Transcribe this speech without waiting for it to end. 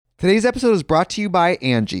Today's episode is brought to you by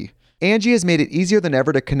Angie. Angie has made it easier than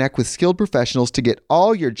ever to connect with skilled professionals to get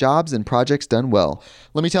all your jobs and projects done well.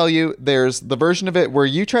 Let me tell you, there's the version of it where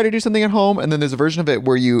you try to do something at home, and then there's a version of it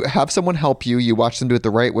where you have someone help you, you watch them do it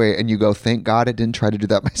the right way, and you go, thank God I didn't try to do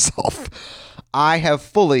that myself. I have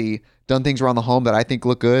fully done things around the home that I think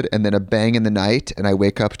look good, and then a bang in the night, and I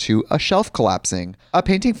wake up to a shelf collapsing, a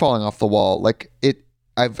painting falling off the wall.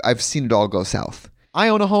 I've seen it all go south. I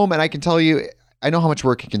own a home, and I can tell you, I know how much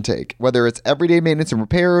work it can take. Whether it's everyday maintenance and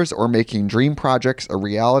repairs or making dream projects a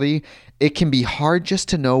reality, it can be hard just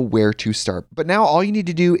to know where to start. But now all you need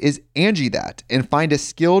to do is Angie that and find a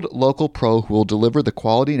skilled local pro who will deliver the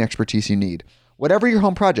quality and expertise you need. Whatever your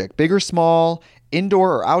home project, big or small,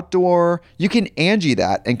 indoor or outdoor, you can Angie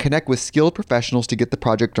that and connect with skilled professionals to get the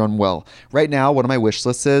project done well. Right now, one of my wish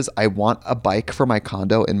lists is I want a bike for my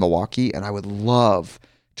condo in Milwaukee, and I would love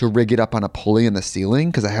to rig it up on a pulley in the ceiling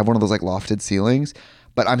because I have one of those lofted ceilings,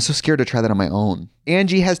 but I'm so scared to try that on my own.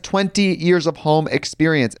 Angie has 20 years of home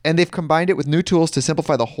experience, and they've combined it with new tools to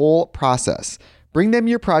simplify the whole process. Bring them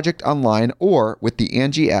your project online or with the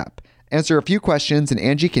Angie app. Answer a few questions and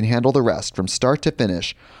Angie can handle the rest from start to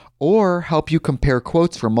finish, or help you compare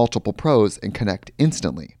quotes from multiple pros and connect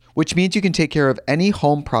instantly, which means you can take care of any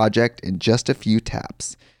home project in just a few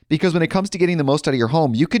taps. Because when it comes to getting the most out of your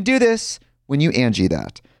home, you can do this when you Angie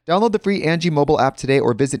that. Download the free Angie mobile app today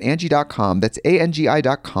or visit Angie.com. That's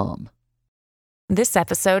ANGI.com. This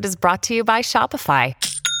episode is brought to you by Shopify.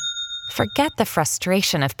 Forget the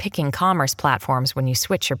frustration of picking commerce platforms when you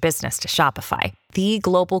switch your business to Shopify, the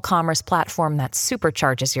global commerce platform that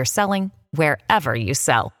supercharges your selling wherever you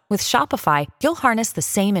sell. With Shopify, you'll harness the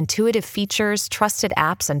same intuitive features, trusted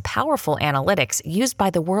apps, and powerful analytics used by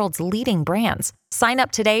the world's leading brands. Sign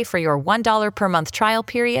up today for your $1 per month trial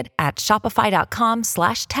period at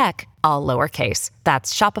shopify.com/tech, all lowercase.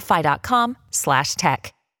 That's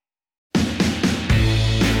shopify.com/tech.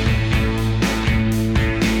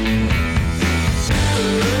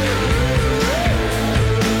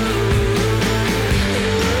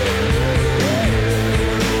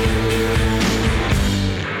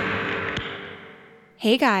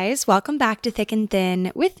 Hey guys, welcome back to Thick and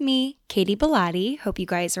Thin with me, Katie Bellotti. Hope you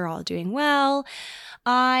guys are all doing well.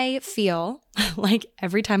 I feel like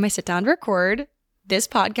every time I sit down to record this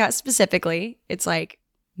podcast specifically, it's like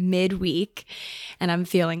midweek and I'm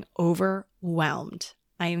feeling overwhelmed.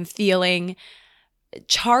 I am feeling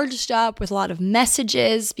charged up with a lot of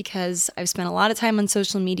messages because I've spent a lot of time on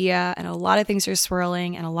social media and a lot of things are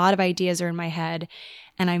swirling and a lot of ideas are in my head,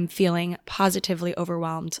 and I'm feeling positively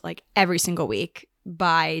overwhelmed like every single week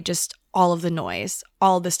by just all of the noise,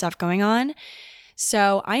 all of the stuff going on.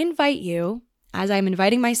 So I invite you, as I'm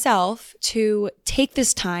inviting myself, to take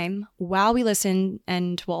this time while we listen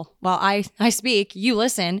and, while I speak, you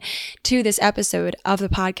listen to this episode of the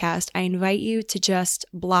podcast. I invite you to just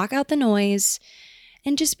block out the noise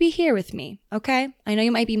and just be here with me, okay? I know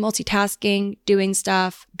you might be multitasking, doing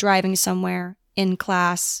stuff, driving somewhere, in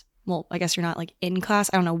class. Well, I guess you're not like in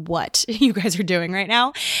class. I don't know what you guys are doing right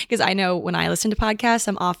now, because I know when I listen to podcasts,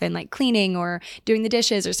 I'm often like cleaning or doing the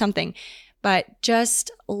dishes or something. But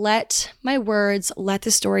just let my words, let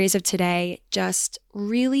the stories of today just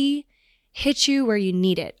really hit you where you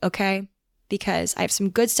need it, okay? Because I have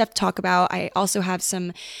some good stuff to talk about. I also have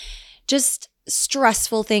some just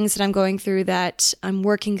stressful things that I'm going through that I'm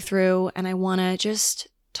working through, and I want to just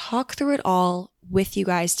talk through it all with you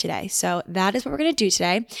guys today. So that is what we're going to do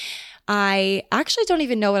today. I actually don't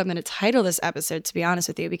even know what I'm going to title this episode, to be honest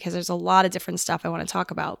with you, because there's a lot of different stuff I want to talk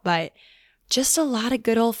about, but just a lot of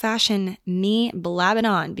good old-fashioned me blabbing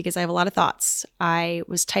on because I have a lot of thoughts. I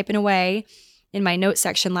was typing away in my notes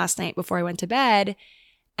section last night before I went to bed,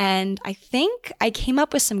 and I think I came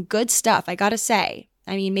up with some good stuff, I gotta say.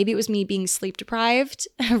 I mean, maybe it was me being sleep deprived,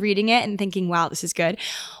 reading it and thinking, wow, this is good.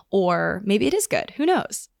 Or maybe it is good. Who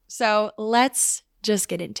knows? So let's just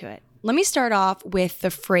get into it. Let me start off with the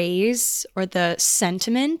phrase or the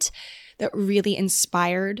sentiment that really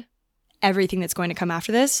inspired everything that's going to come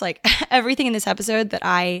after this. Like everything in this episode that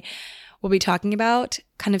I will be talking about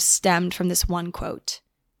kind of stemmed from this one quote.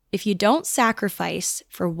 If you don't sacrifice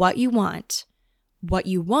for what you want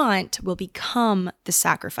will become the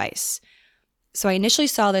sacrifice. So I initially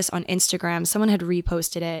saw this on Instagram. Someone had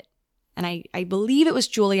reposted it. And I believe it was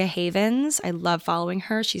Julia Havens. I love following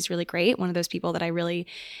her. She's really great. One of those people that I really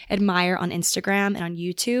admire on Instagram and on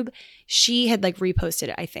YouTube. She had like reposted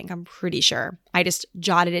it, I think. I'm pretty sure. I just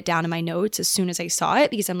jotted it down in my notes as soon as I saw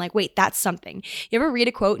it because I'm like, wait, that's something. You ever read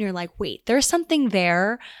a quote and you're like, wait, there's something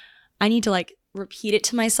there. I need to like repeat it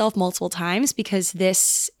to myself multiple times because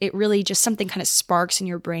it really just something kind of sparks in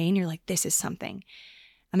your brain. You're like, this is something.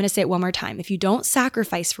 I'm going to say it one more time. If you don't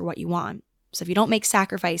sacrifice for what you want, so if you don't make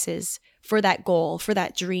sacrifices for that goal, for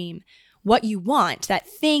that dream, what you want, that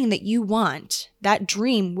thing that you want, that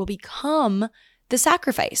dream will become the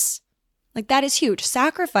sacrifice. Like that is huge.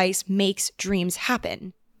 Sacrifice makes dreams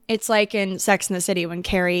happen. It's like in Sex and the City when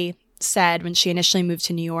Carrie said when she initially moved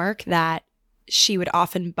to New York that she would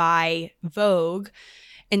often buy Vogue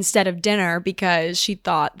instead of dinner because she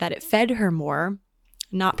thought that it fed her more.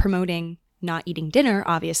 Not promoting not eating dinner,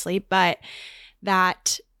 obviously, but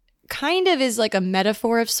that kind of is like a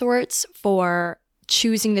metaphor of sorts for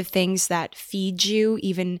choosing the things that feed you,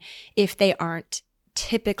 even if they aren't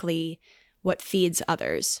typically what feeds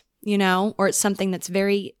others, you know, or it's something that's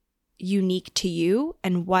very unique to you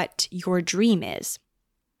and what your dream is.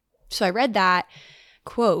 So I read that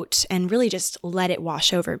quote and really just let it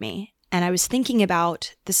wash over me. And I was thinking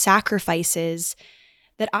about the sacrifices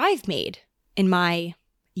that I've made in my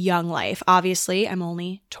young life. Obviously, I'm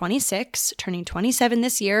only 26, turning 27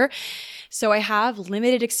 this year. So I have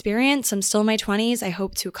limited experience. I'm still in my 20s. I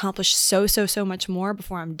hope to accomplish so much more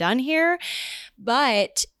before I'm done here.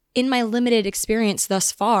 But in my limited experience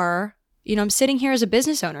thus far, you know, I'm sitting here as a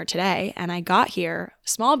business owner today, and I got here,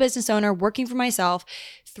 small business owner, working for myself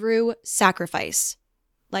through sacrifice.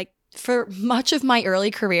 Like for much of my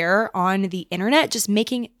early career on the internet, just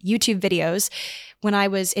making YouTube videos when I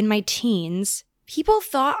was in my teens, people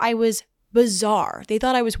thought I was bizarre. They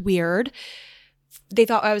thought I was weird. They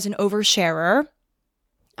thought I was an oversharer.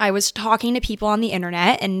 I was talking to people on the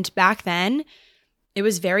internet, and back then, it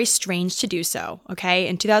was very strange to do so, okay,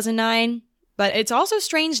 in 2009. But it's also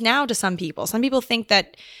strange now to some people. Some people think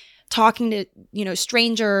that talking to, you know,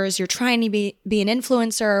 strangers, you're trying to be an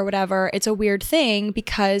influencer or whatever, it's a weird thing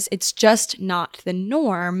because it's just not the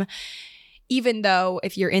norm. Even though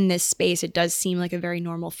if you're in this space, it does seem like a very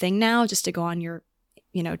normal thing now just to go on your,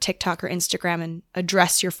 you know, TikTok or Instagram and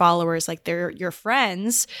address your followers like they're your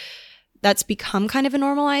friends. That's become kind of a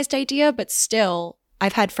normalized idea, but still,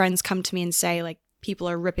 I've had friends come to me and say like people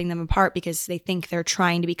are ripping them apart because they think they're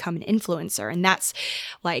trying to become an influencer. And that's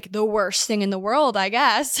like the worst thing in the world, I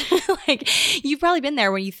guess. Like you've probably been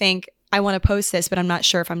there when you think, I want to post this, but I'm not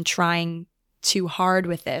sure if I'm trying too hard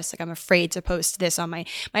with this. Like I'm afraid to post this on my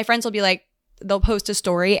friends will be like, they'll post a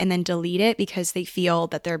story and then delete it because they feel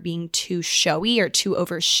that they're being too showy or too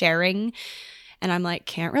oversharing. And I'm like,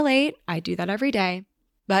 can't relate. I do that every day.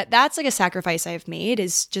 But that's like a sacrifice I've made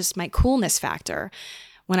is just my coolness factor.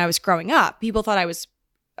 When I was growing up, people thought I was,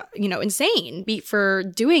 you know, insane for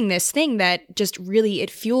doing this thing that just really, it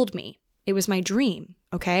fueled me. It was my dream.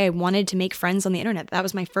 Okay. I wanted to make friends on the internet. That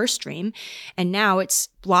was my first dream. And now it's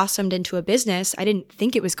blossomed into a business. I didn't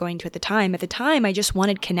think it was going to at the time. At the time, I just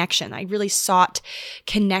wanted connection. I really sought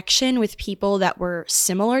connection with people that were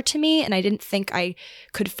similar to me. And I didn't think I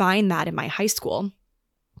could find that in my high school.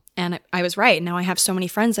 And I was right. Now I have so many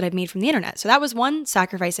friends that I've made from the internet. So that was one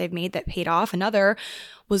sacrifice I've made that paid off. Another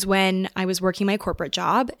was when I was working my corporate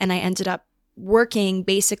job and I ended up working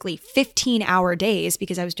basically 15-hour days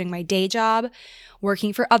because I was doing my day job,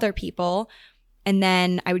 working for other people. And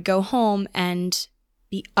then I would go home and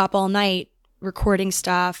be up all night recording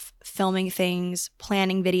stuff, filming things,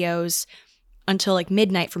 planning videos until like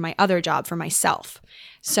midnight for my other job for myself.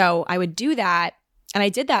 So I would do that. And I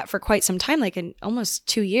did that for quite some time, like in almost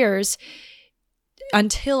 2 years,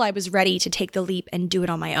 until I was ready to take the leap and do it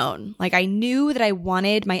on my own. Like I knew that I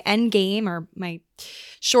wanted my end game or my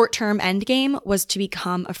short-term end game was to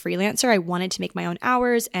become a freelancer. I wanted to make my own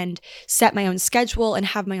hours and set my own schedule and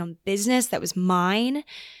have my own business that was mine.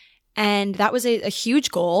 And that was a huge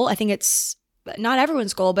goal. I think it's not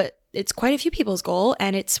everyone's goal, but it's quite a few people's goal.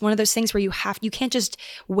 And it's one of those things where you can't just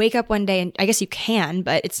wake up one day and I guess you can,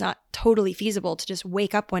 but it's not totally feasible to just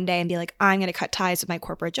wake up one day and be like, I'm going to cut ties with my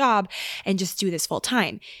corporate job and just do this full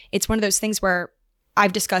time. It's one of those things where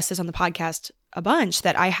I've discussed this on the podcast a bunch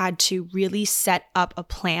that I had to really set up a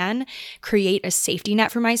plan, create a safety net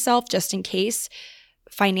for myself just in case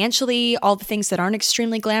financially, all the things that aren't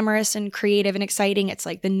extremely glamorous and creative and exciting. It's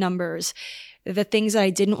like the numbers, the things that I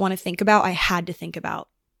didn't want to think about, I had to think about.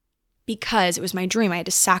 Because it was my dream. I had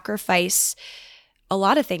to sacrifice a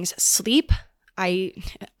lot of things. Sleep. I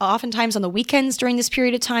oftentimes on the weekends during this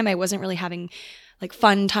period of time, I wasn't really having like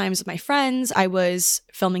fun times with my friends. I was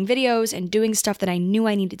filming videos and doing stuff that I knew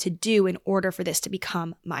I needed to do in order for this to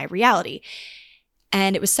become my reality.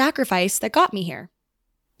 And it was sacrifice that got me here.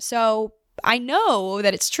 So I know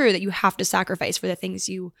that it's true that you have to sacrifice for the things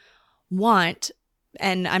you want.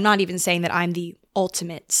 And I'm not even saying that I'm the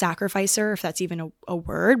ultimate sacrificer, if that's even a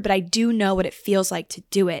word, but I do know what it feels like to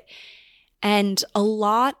do it. And a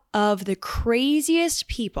lot of the craziest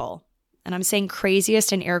people, and I'm saying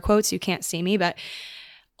craziest in air quotes, you can't see me, but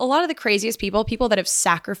a lot of the craziest people that have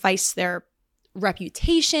sacrificed their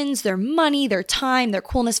reputations, their money, their time, their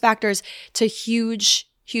coolness factors to huge,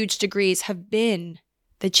 huge degrees have been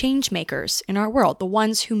the change makers in our world, the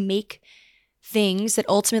ones who make things that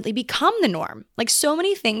ultimately become the norm. Like so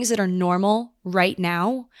many things that are normal right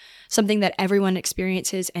now, something that everyone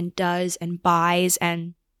experiences and does and buys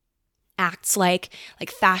and acts like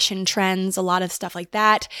fashion trends, a lot of stuff like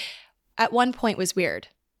that, at one point was weird.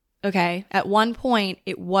 Okay? At one point,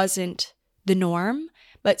 it wasn't the norm,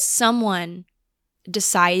 but someone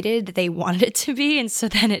decided that they wanted it to be, and so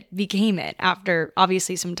then it became it after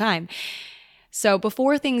obviously some time. So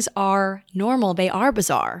before things are normal, they are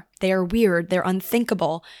bizarre. They are weird. They're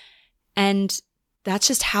unthinkable. And that's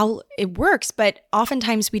just how it works. But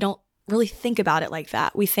oftentimes we don't really think about it like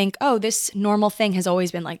that. We think, oh, this normal thing has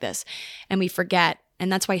always been like this. And we forget. And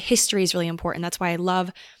that's why history is really important. That's why I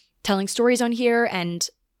love telling stories on here and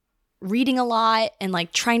reading a lot and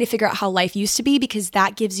like trying to figure out how life used to be, because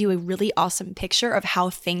that gives you a really awesome picture of how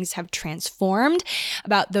things have transformed,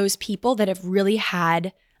 about those people that have really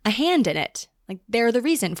had a hand in it. Like they're the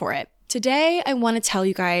reason for it. Today, I want to tell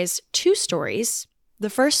you guys 2 stories. The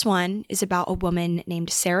first one is about a woman named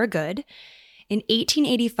Sarah Good. In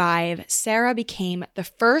 1885, Sarah became the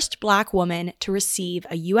first Black woman to receive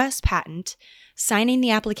a U.S. patent, signing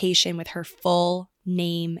the application with her full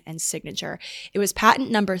name and signature. It was patent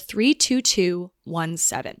number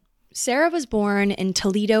 32217. Sarah was born in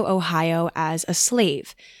Toledo, Ohio as a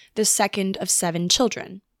slave, the second of 7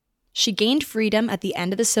 children. She gained freedom at the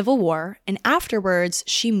end of the Civil War, and afterwards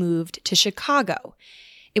she moved to Chicago.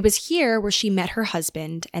 It was here where she met her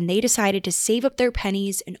husband, and they decided to save up their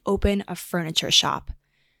pennies and open a furniture shop.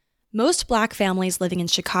 Most Black families living in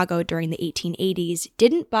Chicago during the 1880s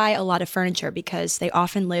didn't buy a lot of furniture because they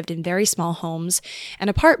often lived in very small homes and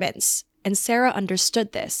apartments, and Sarah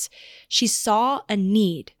understood this. She saw a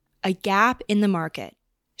need, a gap in the market.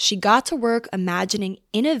 She got to work imagining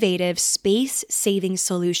innovative space-saving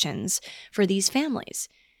solutions for these families.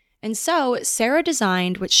 And so Sarah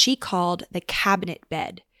designed what she called the cabinet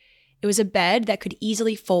bed. It was a bed that could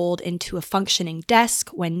easily fold into a functioning desk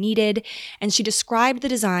when needed, and she described the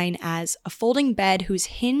design as a folding bed whose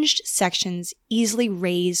hinged sections easily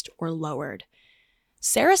raised or lowered.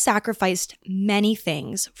 Sarah sacrificed many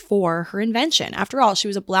things for her invention. After all, she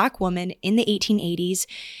was a Black woman in the 1880s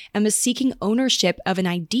and was seeking ownership of an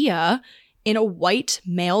idea in a white,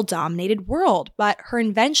 male-dominated world. But her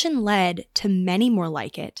invention led to many more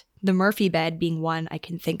like it, the Murphy bed being one I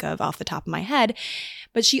can think of off the top of my head.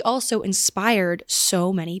 But she also inspired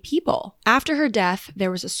so many people. After her death, there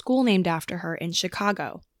was a school named after her in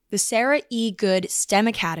Chicago. The Sarah E. Good STEM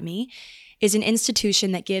Academy is an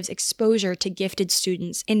institution that gives exposure to gifted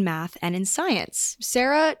students in math and in science.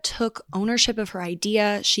 Sarah took ownership of her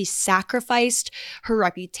idea. She sacrificed her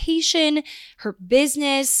reputation, her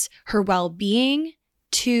business, her well-being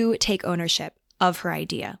to take ownership of her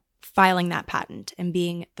idea, filing that patent and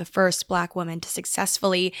being the first Black woman to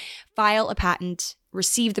successfully file a patent,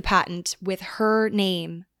 receive the patent with her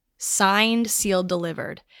name, signed, sealed,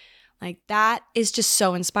 delivered. Like that is just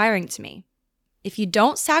so inspiring to me. If you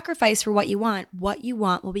don't sacrifice for what you want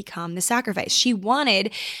will become the sacrifice. She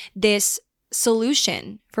wanted this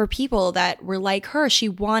solution for people that were like her. She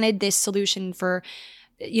wanted this solution for,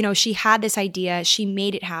 she had this idea. She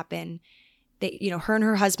made it happen. Her and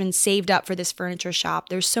her husband saved up for this furniture shop.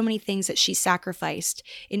 There's so many things that she sacrificed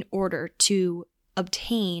in order to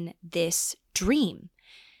obtain this dream.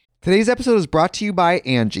 Today's episode is brought to you by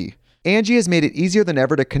Angie. Angie has made it easier than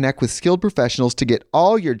ever to connect with skilled professionals to get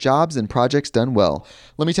all your jobs and projects done well.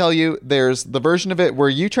 Let me tell you, there's the version of it where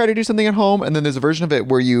you try to do something at home, and then there's a version of it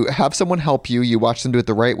where you have someone help you, you watch them do it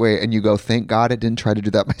the right way, and you go, thank God I didn't try to do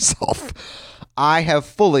that myself. I have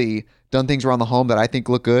fully done things around the home that I think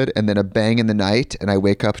look good, and then a bang in the night, and I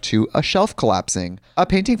wake up to a shelf collapsing, a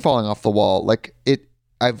painting falling off the wall.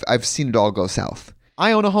 I've seen it all go south.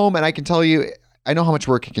 I own a home, and I can tell you, I know how much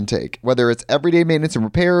work it can take. Whether it's everyday maintenance and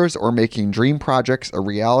repairs or making dream projects a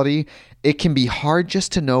reality, it can be hard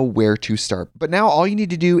just to know where to start. But now all you need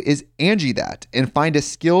to do is Angie that and find a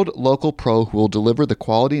skilled local pro who will deliver the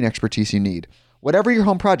quality and expertise you need. Whatever your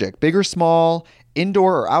home project, big or small,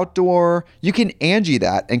 indoor or outdoor, you can Angie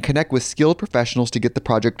that and connect with skilled professionals to get the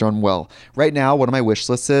project done well. Right now, one of my wish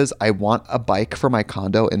lists is I want a bike for my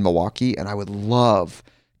condo in Milwaukee, and I would love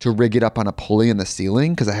to rig it up on a pulley in the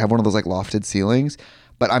ceiling because I have one of those lofted ceilings,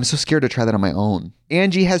 but I'm so scared to try that on my own.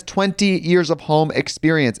 Angie has 20 years of home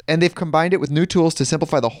experience, and they've combined it with new tools to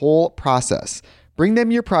simplify the whole process. Bring them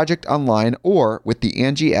your project online or with the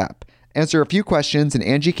Angie app. Answer a few questions and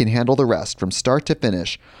Angie can handle the rest from start to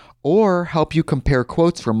finish. or help you compare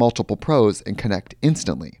quotes from multiple pros and connect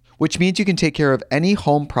instantly, which means you can take care of any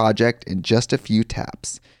home project in just a few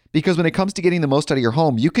taps. Because when it comes to getting the most out of your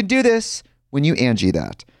home, you can do this when you Angie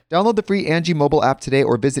that. Download the free Angie mobile app today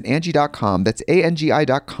or visit Angie.com. That's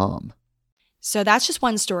ANGI.com. So that's just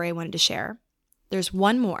one story I wanted to share. There's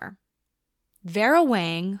one more. Vera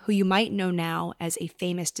Wang, who you might know now as a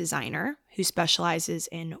famous designer who specializes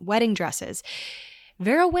in wedding dresses,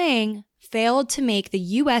 Vera Wang failed to make the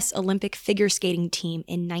U.S. Olympic figure skating team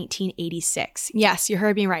in 1986. Yes, you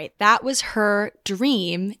heard me right. That was her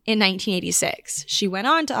dream in 1986. She went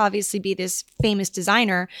on to obviously be this famous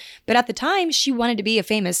designer, but at the time, she wanted to be a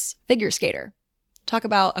famous figure skater. Talk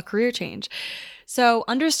about a career change. So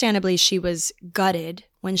understandably, she was gutted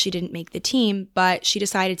when she didn't make the team, but she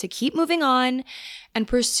decided to keep moving on and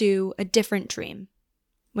pursue a different dream.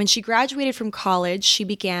 When she graduated from college, she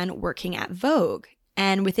began working at Vogue.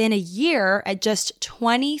 And within a year, at just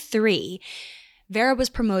 23, Vera was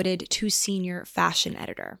promoted to senior fashion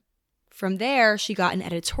editor. From there, she got an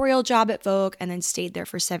editorial job at Vogue and then stayed there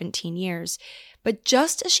for 17 years. But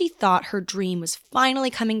just as she thought her dream was finally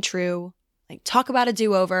coming true, like talk about a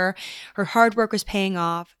do-over, her hard work was paying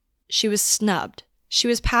off, she was snubbed. She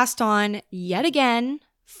was passed on yet again,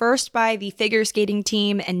 first by the figure skating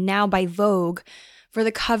team and now by Vogue, for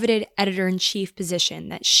the coveted editor-in-chief position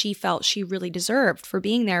that she felt she really deserved for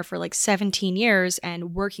being there for like 17 years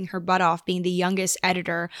and working her butt off, being the youngest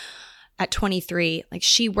editor at 23. Like,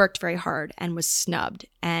 she worked very hard and was snubbed.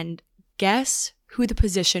 And guess who the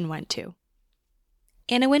position went to?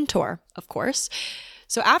 Anna Wintour, of course.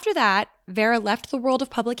 So after that, Vera left the world of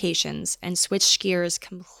publications and switched gears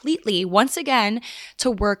completely once again to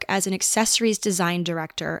work as an accessories design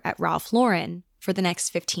director at Ralph Lauren for the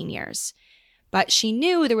next 15 years. But she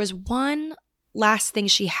knew there was one last thing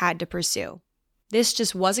she had to pursue. This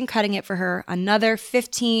just wasn't cutting it for her. Another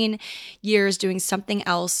 15 years doing something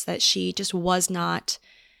else that she just was not,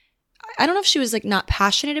 I don't know if she was like not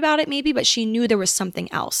passionate about it maybe, but she knew there was something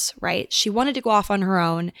else, right? She wanted to go off on her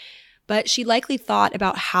own, but she likely thought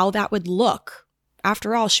about how that would look.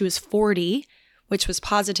 After all, she was 40, which was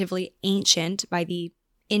positively ancient by the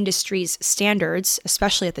industry's standards,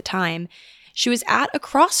 especially at the time. She was at a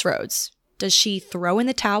crossroads. Does she throw in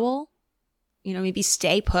the towel, maybe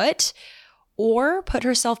stay put, or put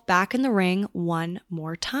herself back in the ring one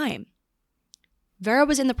more time? Vera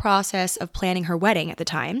was in the process of planning her wedding at the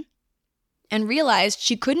time and realized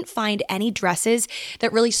she couldn't find any dresses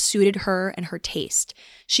that really suited her and her taste.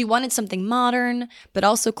 She wanted something modern, but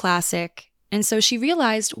also classic. And so she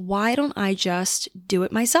realized, why don't I just do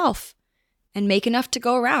it myself and make enough to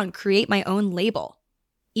go around, create my own label?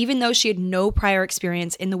 Even though she had no prior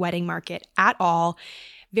experience in the wedding market at all,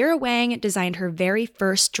 Vera Wang designed her very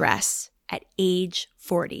first dress at age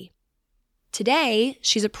 40. Today,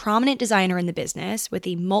 she's a prominent designer in the business with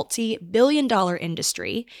a multi-billion-dollar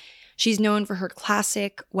industry. She's known for her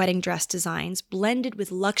classic wedding dress designs blended with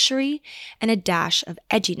luxury and a dash of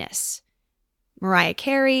edginess. Mariah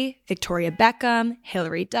Carey, Victoria Beckham,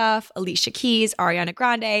 Hilary Duff, Alicia Keys, Ariana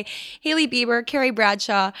Grande, Hailey Bieber, Carrie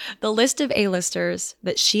Bradshaw, the list of A-listers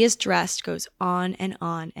that she has dressed goes on and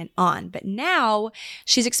on and on. But now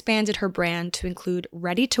she's expanded her brand to include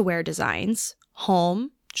ready-to-wear designs, home,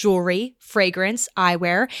 jewelry, fragrance,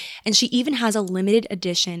 eyewear, and she even has a limited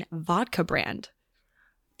edition vodka brand.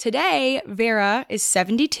 Today, Vera is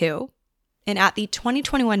 72. And at the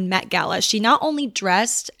 2021 Met Gala, she not only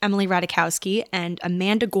dressed Emily Ratajkowski and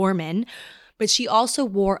Amanda Gorman, but she also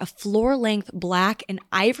wore a floor-length black and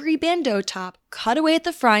ivory bandeau top cut away at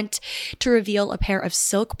the front to reveal a pair of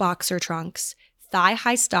silk boxer trunks,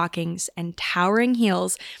 thigh-high stockings, and towering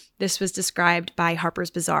heels. This was described by Harper's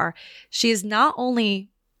Bazaar. She is not only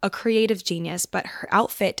a creative genius, but her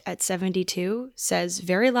outfit at 72 says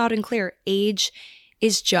very loud and clear, age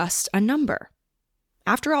is just a number.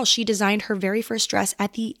 After all, she designed her very first dress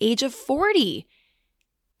at the age of 40.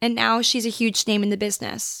 And now she's a huge name in the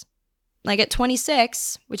business. Like at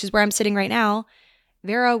 26, which is where I'm sitting right now,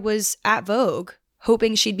 Vera was at Vogue,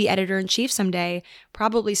 hoping she'd be editor-in-chief someday,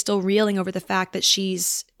 probably still reeling over the fact that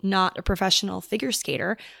she's not a professional figure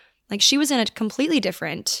skater. Like, she was in a completely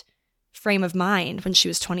different frame of mind when she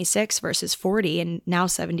was 26 versus 40 and now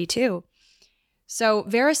 72. So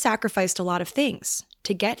Vera sacrificed a lot of things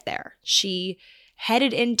to get there. She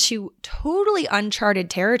headed into totally uncharted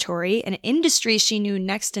territory, an industry she knew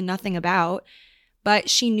next to nothing about, but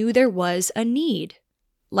she knew there was a need.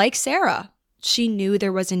 Like Sarah, she knew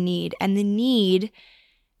there was a need, and the need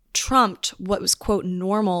trumped what was, quote,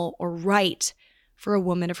 normal or right for a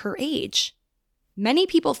woman of her age. Many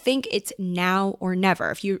people think it's now or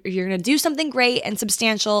never. If you're going to do something great and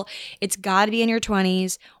substantial, it's got to be in your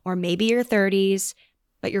 20s or maybe your 30s,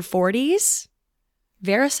 but your 40s?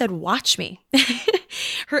 Vera said, watch me.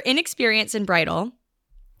 Her inexperience in bridal,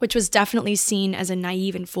 which was definitely seen as a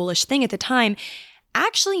naive and foolish thing at the time,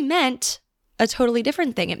 actually meant a totally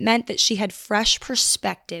different thing. It meant that she had fresh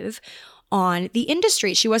perspective on the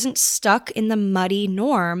industry. She wasn't stuck in the muddy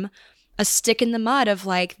norm, a stick in the mud of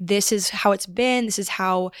like, this is how it's been, this is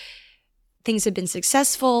how things have been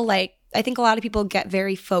successful. Like, I think a lot of people get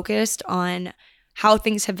very focused on how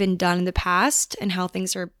things have been done in the past and how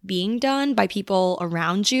things are being done by people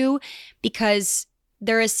around you, because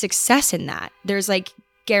there is success in that. There's like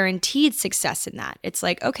guaranteed success in that. It's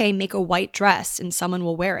like, okay, make a white dress and someone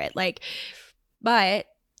will wear it. Like, but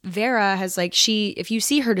Vera has like, if you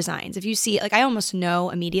see her designs, if you see, like, I almost know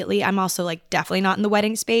immediately. I'm also like definitely not in the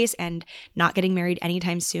wedding space and not getting married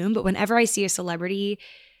anytime soon. But whenever I see a celebrity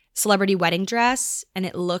wedding dress and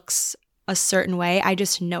it looks a certain way, I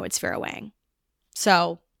just know it's Vera Wang.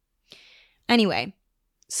 So anyway,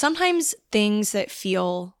 sometimes things that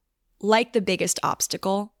feel like the biggest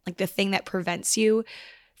obstacle, like the thing that prevents you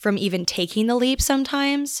from even taking the leap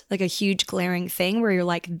sometimes, like a huge glaring thing where you're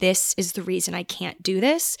like, this is the reason I can't do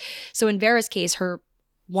this. So in Vera's case, her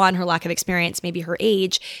lack of experience, maybe her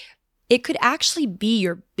age, it could actually be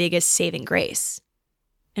your biggest saving grace.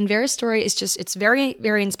 And Vera's story is just, it's very,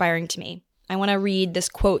 very inspiring to me. I want to read this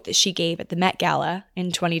quote that she gave at the Met Gala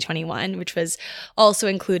in 2021, which was also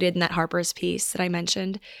included in that Harper's piece that I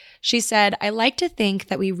mentioned. She said, "I like to think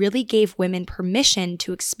that we really gave women permission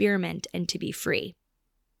to experiment and to be free."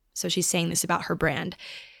 So she's saying this about her brand.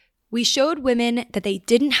 "We showed women that they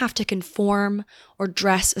didn't have to conform or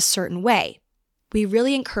dress a certain way. We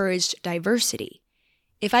really encouraged diversity.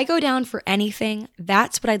 If I go down for anything,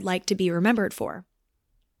 that's what I'd like to be remembered for.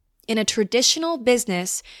 In a traditional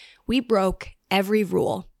business, we broke every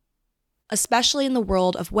rule. Especially in the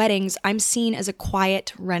world of weddings, I'm seen as a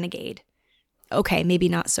quiet renegade. Okay, maybe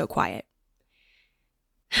not so quiet."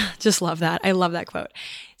 Just love that. I love that quote.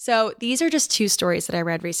 So these are just two stories that I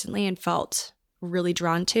read recently and felt really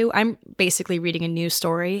drawn to. I'm basically reading a new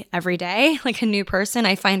story every day, like a new person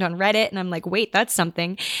I find on Reddit, and I'm like, wait, that's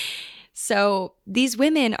something. So these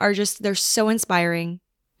women are just, they're so inspiring,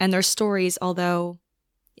 and their stories, although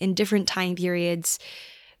in different time periods,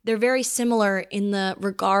 they're very similar in the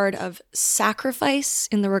regard of sacrifice,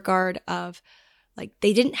 in the regard of like,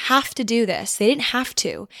 they didn't have to do this. They didn't have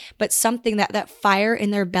to, but something that fire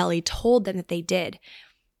in their belly told them that they did.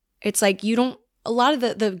 It's like a lot of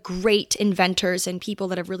the great inventors and people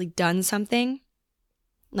that have really done something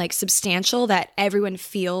like substantial that everyone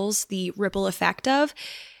feels the ripple effect of,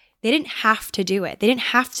 they didn't have to do it. They didn't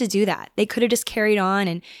have to do that. They could have just carried on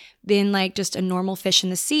and been like just a normal fish in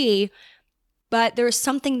the sea. But there was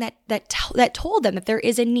something that told them that there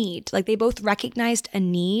is a need. Like, they both recognized a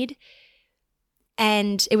need,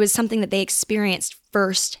 and it was something that they experienced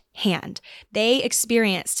firsthand. They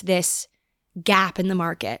experienced this gap in the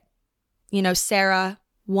market. You know, Sarah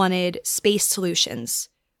wanted space solutions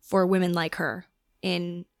for women like her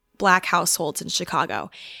in Black households in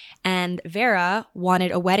Chicago. And Vera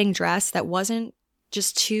wanted a wedding dress that wasn't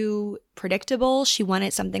just too predictable. She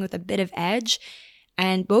wanted something with a bit of edge.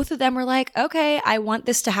 And both of them were like, okay, I want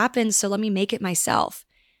this to happen, so let me make it myself.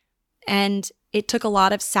 And it took a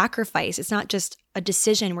lot of sacrifice. It's not just a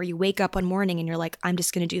decision where you wake up one morning and you're like, I'm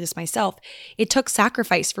just going to do this myself. It took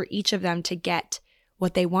sacrifice for each of them to get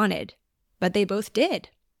what they wanted, but they both did.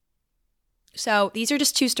 So these are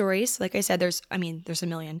just two stories. Like I said, there's a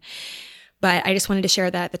million, but I just wanted to share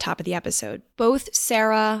that at the top of the episode. Both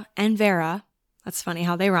Sarah and Vera, that's funny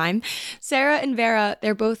how they rhyme. Sarah and Vera,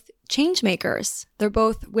 they're both change makers. They're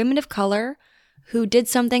both women of color who did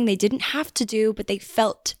something they didn't have to do, but they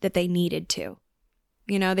felt that they needed to.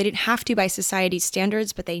 You know, they didn't have to by society's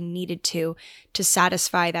standards, but they needed to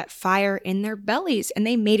satisfy that fire in their bellies, and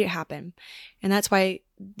they made it happen. And that's why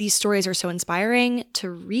these stories are so inspiring to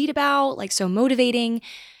read about, like so motivating.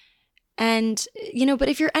 And, you know, but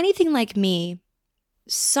if you're anything like me,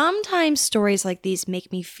 sometimes stories like these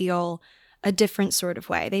make me feel a different sort of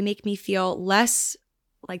way. They make me feel less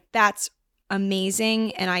like that's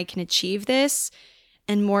amazing and I can achieve this,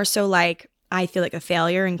 and more so like I feel like a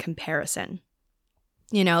failure in comparison.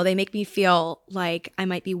 You know, they make me feel like I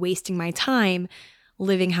might be wasting my time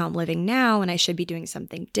living how I'm living now, and I should be doing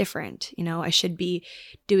something different. You know, I should be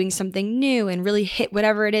doing something new and really hit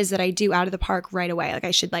whatever it is that I do out of the park right away. Like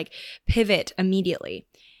I should like pivot immediately.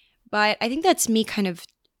 But I think that's me kind of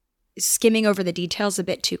skimming over the details a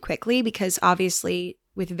bit too quickly, because obviously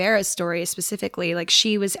with Vera's story specifically, like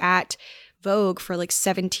she was at Vogue for like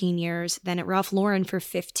 17 years, then at Ralph Lauren for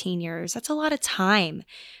 15 years. That's a lot of time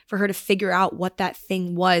for her to figure out what that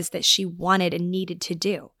thing was that she wanted and needed to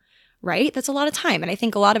do, right? That's a lot of time. And I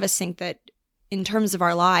think a lot of us think that in terms of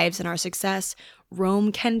our lives and our success,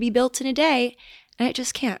 Rome can be built in a day, and it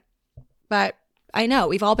just can't. But I know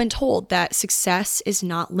we've all been told that success is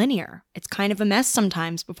not linear. It's kind of a mess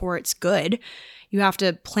sometimes before it's good. You have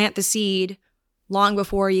to plant the seed long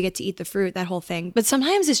before you get to eat the fruit, that whole thing. But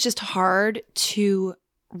sometimes it's just hard to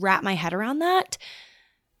wrap my head around that,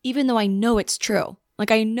 even though I know it's true.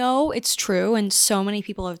 Like, I know it's true, and so many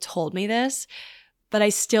people have told me this, but I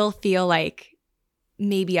still feel like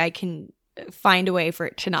maybe I can find a way for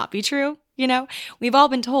it to not be true. You know, we've all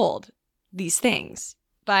been told these things,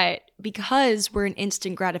 but because we're an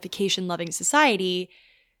instant gratification loving society,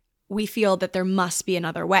 we feel that there must be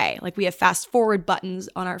another way. Like, we have fast forward buttons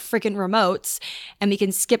on our freaking remotes, and we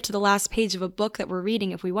can skip to the last page of a book that we're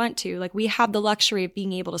reading if we want to. Like, we have the luxury of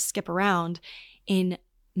being able to skip around in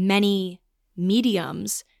many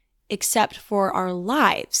mediums except for our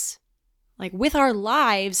lives. Like, with our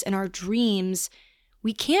lives and our dreams,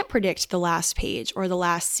 we can't predict the last page or the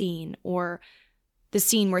last scene or the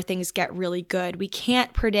scene where things get really good. We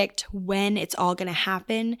can't predict when it's all going to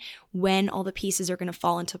happen, when all the pieces are going to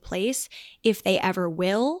fall into place, if they ever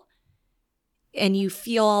will. And you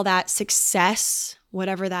feel all that success,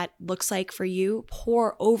 whatever that looks like for you,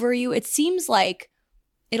 pour over you. It seems like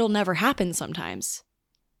it'll never happen sometimes.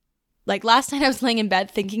 Like, last night I was laying in bed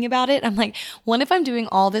thinking about it. I'm like, what if I'm doing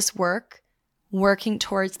all this work, working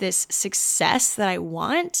towards this success that I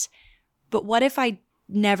want, but what if I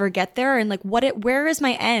never get there? And like, where is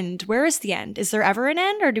my end? Where is the end? Is there ever an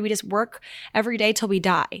end, or do we just work every day till we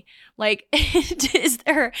die? Like,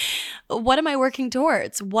 what am I working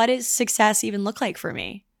towards? What does success even look like for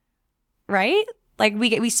me? Right? Like,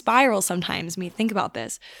 we spiral sometimes when we think about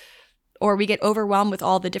this, or we get overwhelmed with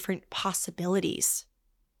all the different possibilities,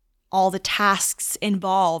 all the tasks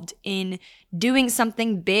involved in doing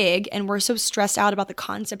something big, and we're so stressed out about the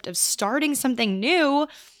concept of starting something new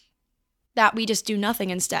that we just do nothing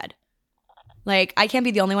instead. Like, I can't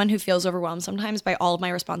be the only one who feels overwhelmed sometimes by all of my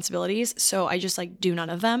responsibilities, so I just like do none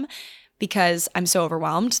of them because I'm so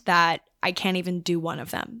overwhelmed that I can't even do one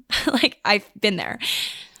of them. Like, I've been there.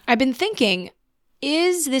 I've been thinking,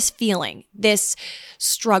 is this feeling, this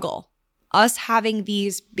struggle, us having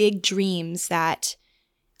these big dreams that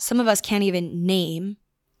some of us can't even name,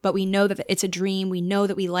 but we know that it's a dream. We know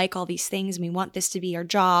that we like all these things and we want this to be our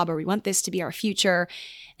job, or we want this to be our future.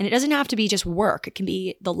 And it doesn't have to be just work. It can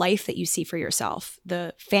be the life that you see for yourself,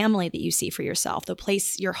 the family that you see for yourself, the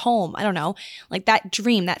place, your home. I don't know, like that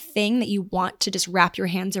dream, that thing that you want to just wrap your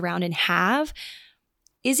hands around and have.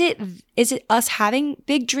 Is it us having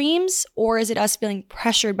big dreams, or is it us feeling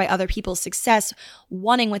pressured by other people's success,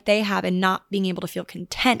 wanting what they have and not being able to feel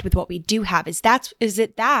content with what we do have? Is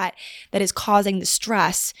it that is causing the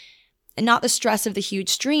stress, and not the stress of the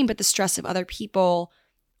huge dream, but the stress of other people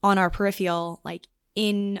on our peripheral, like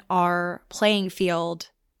in our playing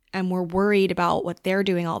field, and we're worried about what they're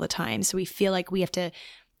doing all the time. So we feel like we have to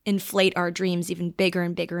inflate our dreams even bigger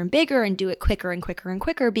and bigger and bigger and do it quicker and quicker and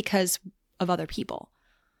quicker because of other people.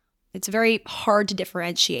 It's very hard to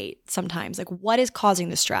differentiate sometimes, like what is causing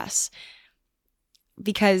the stress?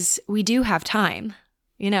 Because we do have time,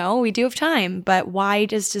 we do have time, but why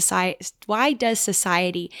does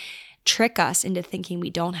society trick us into thinking we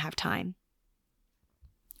don't have time?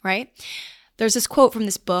 Right? There's this quote from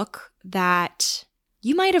this book that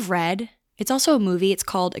you might have read. It's also a movie. It's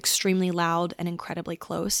called Extremely Loud and Incredibly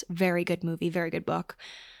Close. Very good movie, very good book.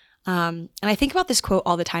 And I think about this quote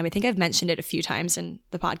all the time. I think I've mentioned it a few times in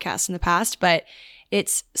the podcast in the past, but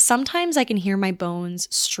it's, sometimes I can hear my bones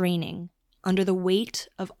straining under the weight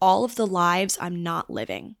of all of the lives I'm not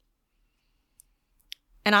living.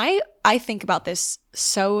 And I think about this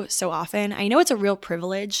so often. I know it's a real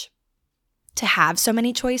privilege to have so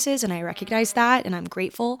many choices, and I recognize that, and I'm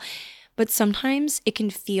grateful, but sometimes it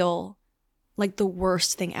can feel like the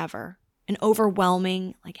worst thing ever, an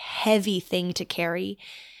overwhelming, like heavy thing to carry.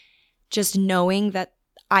 Just knowing that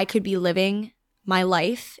I could be living my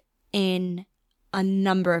life in a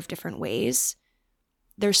number of different ways.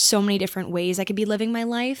 There's so many different ways I could be living my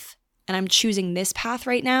life, and I'm choosing this path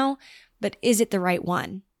right now, but is it the right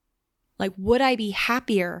one? Like, would I be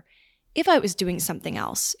happier if I was doing something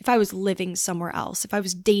else, if I was living somewhere else, if I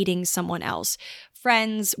was dating someone else,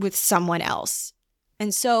 friends with someone else?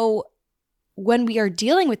 And so when we are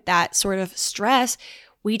dealing with that sort of stress,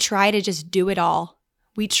 we try to just do it all.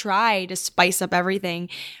 We try to spice up everything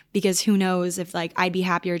because who knows if like I'd be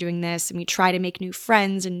happier doing this, and we try to make new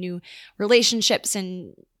friends and new relationships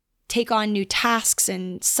and take on new tasks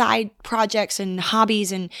and side projects and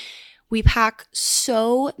hobbies, and we pack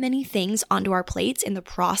so many things onto our plates in the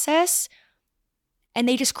process, and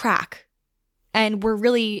they just crack. And we're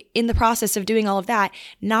really in the process of doing all of that,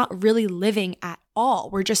 not really living at all.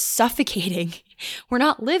 We're just suffocating. We're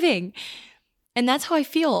not living. And that's how I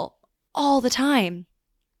feel all the time.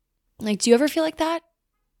 Like, do you ever feel like that?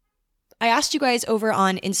 I asked you guys over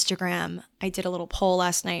on Instagram, I did a little poll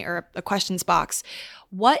last night, or a questions box.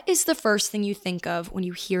 What is the first thing you think of when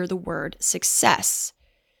you hear the word success?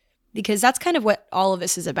 Because that's kind of what all of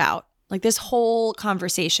this is about. Like, this whole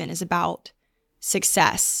conversation is about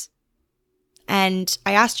success. And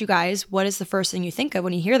I asked you guys, what is the first thing you think of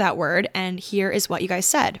when you hear that word? And here is what you guys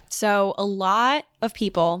said. So a lot of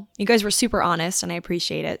people, you guys were super honest and I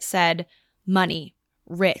appreciate it, said money,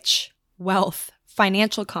 rich, wealth,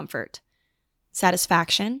 financial comfort,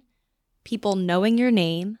 satisfaction, people knowing your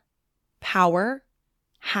name, power,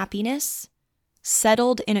 happiness,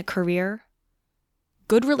 settled in a career,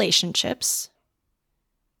 good relationships.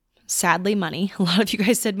 Sadly, money. A lot of you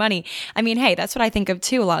guys said money. I mean, hey, that's what I think of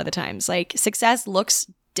too a lot of the times. Like, success looks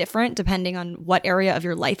different depending on what area of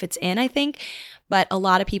your life it's in, I think. But a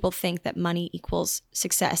lot of people think that money equals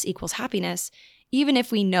success equals happiness. Even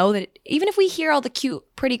if we know that, even if we hear all the cute,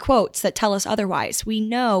 pretty quotes that tell us otherwise, we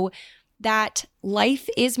know that life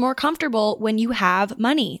is more comfortable when you have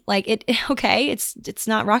money. Like, okay, it's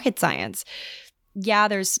not rocket science. Yeah,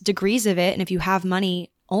 there's degrees of it. And if you have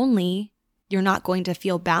money only, you're not going to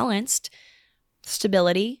feel balanced,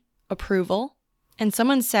 stability, approval. And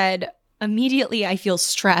someone said, immediately I feel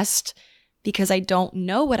stressed because I don't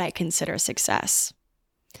know what I consider success.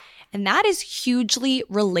 And that is hugely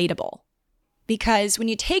relatable because when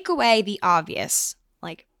you take away the obvious,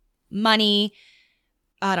 like money,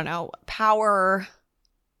 I don't know, power,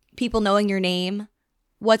 people knowing your name,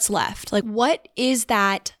 what's left? Like, what is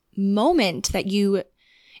that moment that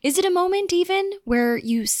is it a moment even where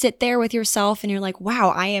you sit there with yourself and you're like, wow,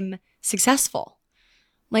 I am successful?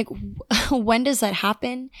 Like, when does that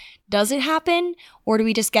happen? Does it happen? Or do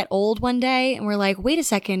we just get old one day and we're like, wait a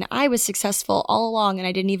second, I was successful all along and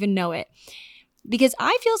I didn't even know it? Because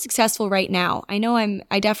I feel successful right now. I know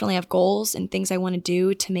I definitely have goals and things I want to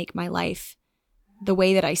do to make my life the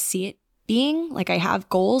way that I see it being. Like, I have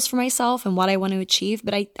goals for myself and what I want to achieve.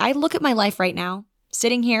 But I look at my life right now,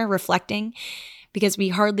 sitting here reflecting, because we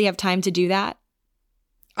hardly have time to do that.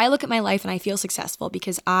 I look at my life and I feel successful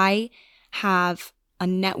because I have a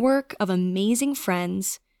network of amazing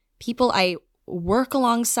friends, people I work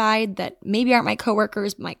alongside that maybe aren't my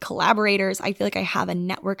coworkers, my collaborators. I feel like I have a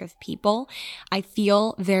network of people. I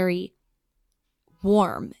feel very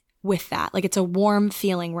warm with that. Like, it's a warm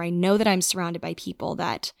feeling where I know that I'm surrounded by people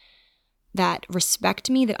that respect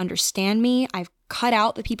me, that understand me. I've cut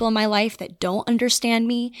out the people in my life that don't understand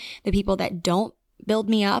me, the people that don't build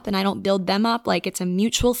me up and I don't build them up. Like, it's a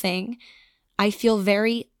mutual thing. I feel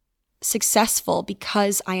very successful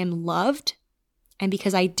because I am loved and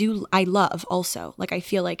because I love also. Like, I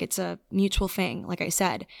feel like it's a mutual thing, like I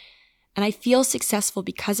said. And I feel successful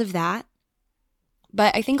because of that.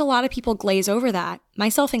 But I think a lot of people glaze over that,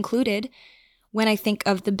 myself included, when I think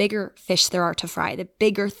of the bigger fish there are to fry, the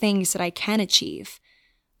bigger things that I can achieve.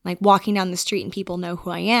 Like walking down the street and people know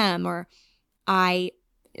who I am, or I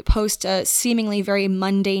post a seemingly very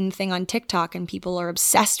mundane thing on TikTok and people are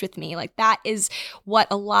obsessed with me. Like, that is what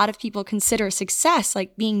a lot of people consider success,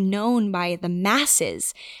 like being known by the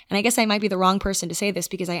masses. And I guess I might be the wrong person to say this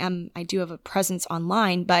because I do have a presence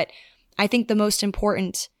online, but I think the most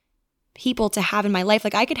important people to have in my life,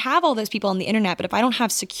 like, I could have all those people on the internet, but if I don't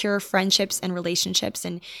have secure friendships and relationships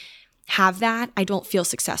and have that, I don't feel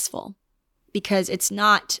successful because it's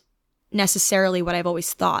not necessarily what I've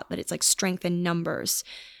always thought, that it's like strength in numbers,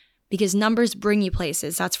 because numbers bring you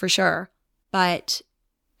places, that's for sure. But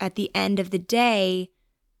at the end of the day,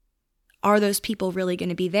 are those people really going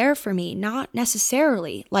to be there for me? Not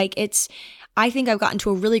necessarily. Like, I think I've gotten to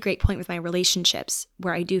a really great point with my relationships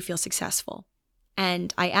where I do feel successful.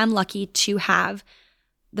 And I am lucky to have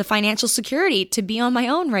the financial security to be on my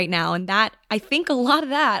own right now. And that, I think a lot of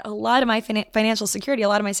my financial security, a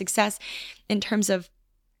lot of my success in terms of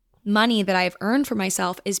money that I've earned for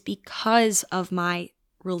myself is because of my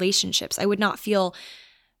relationships. I would not feel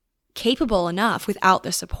capable enough without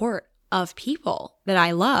the support of people that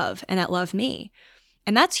I love and that love me.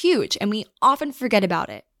 And that's huge. And we often forget about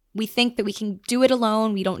it. We think that we can do it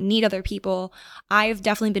alone. We don't need other people. I've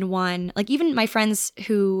definitely been one, like even my friends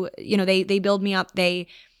who, they build me up. They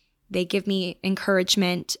give me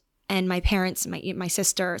encouragement, and my parents, my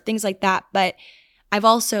sister, things like that. But I've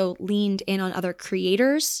also leaned in on other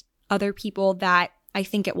creators, other people that I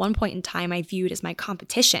think at one point in time I viewed as my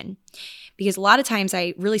competition, because a lot of times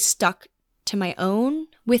I really stuck to my own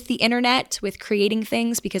with the internet, with creating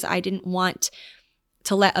things, because I didn't want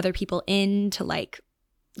to let other people in to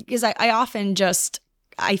because I often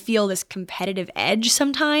I feel this competitive edge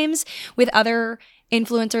sometimes with other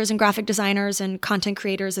influencers and graphic designers and content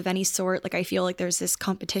creators of any sort. Like I feel like there's this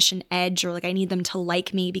competition edge, or like I need them to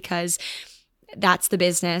like me because that's the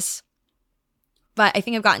business. But I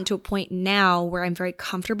think I've gotten to a point now where I'm very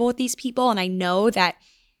comfortable with these people, and I know that,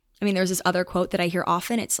 there's this other quote that I hear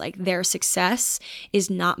often. It's like, their success is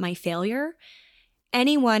not my failure.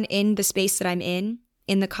 Anyone in the space that I'm in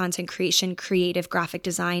the content creation, creative, graphic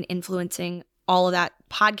design, influencing, all of that,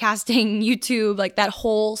 podcasting, YouTube, like that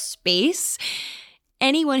whole space,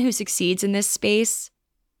 anyone who succeeds in this space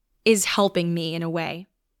is helping me in a way.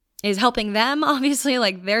 Is helping them, obviously,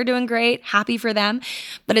 like they're doing great, happy for them,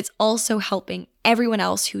 but it's also helping everyone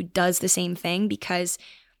else who does the same thing, because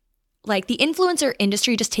like the influencer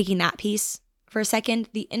industry, just taking that piece for a second,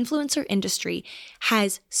 the influencer industry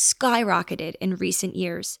has skyrocketed in recent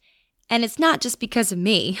years. And it's not just because of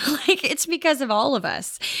me, like it's because of all of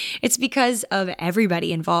us. It's because of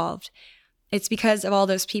everybody involved. It's because of all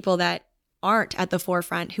those people that aren't at the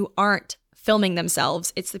forefront, who aren't filming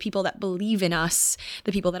themselves. It's the people that believe in us,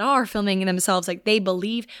 the people that are filming themselves, like they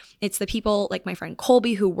believe. It's the people like my friend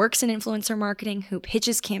Colby, who works in influencer marketing, who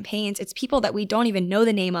pitches campaigns. It's people that we don't even know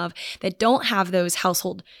the name of, that don't have those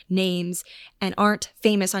household names and aren't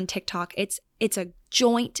famous on TikTok. It's a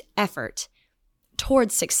joint effort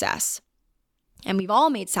towards success. And we've all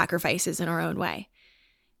made sacrifices in our own way.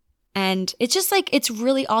 And it's just like, it's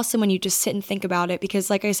really awesome when you just sit and think about it, because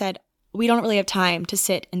like I said, we don't really have time to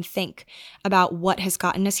sit and think about what has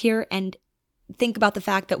gotten us here and think about the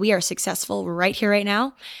fact that we are successful right here, right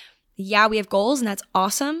now. Yeah, we have goals, and that's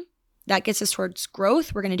awesome. That gets us towards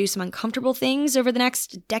growth. We're going to do some uncomfortable things over the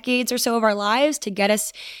next decades or so of our lives to get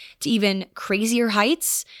us to even crazier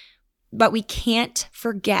heights. But we can't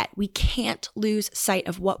forget, we can't lose sight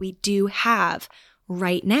of what we do have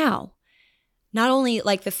right now. Not only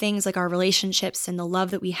like the things like our relationships and the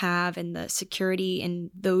love that we have and the security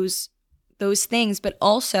and those things, but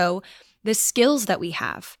also the skills that we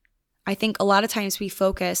have. I think a lot of times we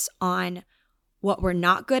focus on what we're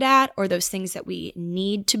not good at, or those things that we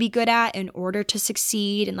need to be good at in order to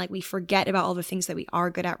succeed. And like we forget about all the things that we are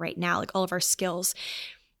good at right now, like all of our skills,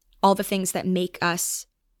 all the things that make us,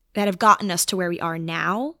 that have gotten us to where we are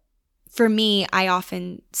now. For me, I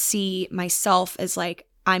often see myself as like,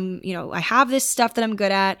 I have this stuff that I'm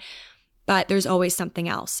good at, but there's always something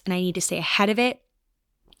else, and I need to stay ahead of it.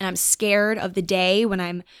 And I'm scared of the day when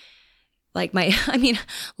I'm like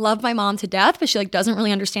love my mom to death, but she like doesn't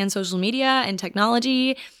really understand social media and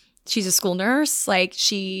technology. She's a school nurse, a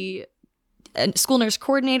school nurse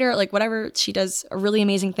coordinator, like whatever. She does really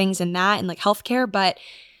amazing things in that and like healthcare, but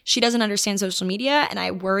she doesn't understand social media. And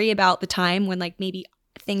I worry about the time when like maybe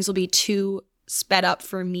things will be too sped up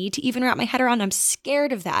for me to even wrap my head around. I'm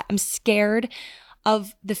scared of that. I'm scared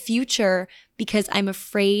of the future because I'm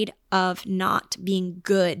afraid of not being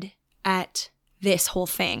good at this whole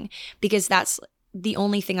thing, because that's the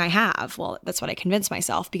only thing I have. Well, that's what I convince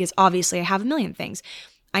myself, because obviously I have a million things.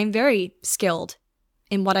 I'm very skilled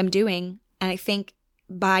in what I'm doing. And I think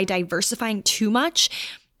by diversifying too much,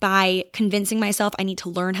 by convincing myself I need to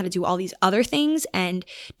learn how to do all these other things and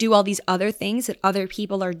do all these other things that other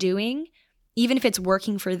people are doing, even if it's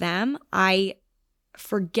working for them, I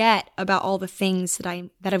forget about all the things that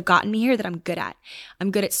have gotten me here that I'm good at. I'm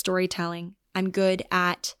good at storytelling. I'm good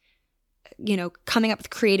at, coming up with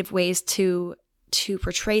creative ways to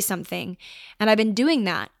portray something. And I've been doing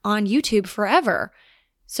that on YouTube forever.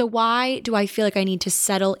 So why do I feel like I need to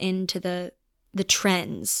settle into the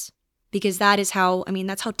trends? Because that is how,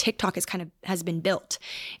 that's how TikTok has been built.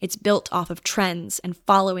 It's built off of trends and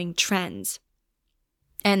following trends.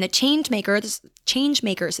 And the change makers,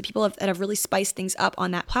 the people that have really spiced things up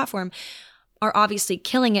on that platform, are obviously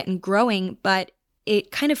killing it and growing. But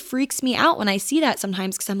it kind of freaks me out when I see that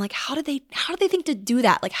sometimes, because I'm like, how did they think to do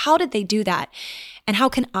that? Like, how did they do that? And how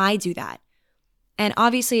can I do that? And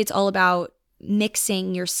obviously it's all about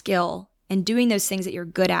mixing your skill and doing those things that you're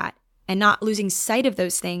good at and not losing sight of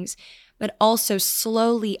those things, but also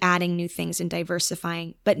slowly adding new things and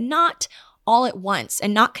diversifying, but not all at once,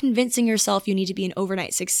 and not convincing yourself you need to be an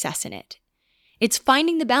overnight success in it. It's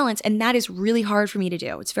finding the balance, and that is really hard for me to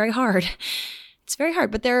do. It's very hard. It's very hard,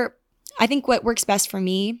 but I think what works best for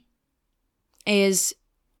me is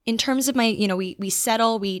in terms of my,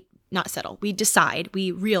 we decide,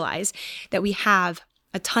 we realize that we have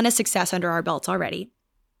a ton of success under our belts already.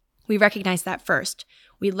 We recognize that first.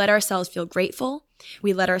 We let ourselves feel grateful.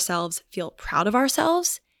 We let ourselves feel proud of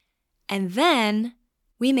ourselves. And then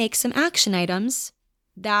we make some action items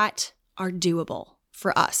that are doable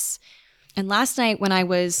for us. And last night when I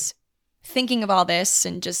was thinking of all this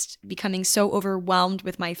and just becoming so overwhelmed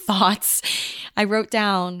with my thoughts, I wrote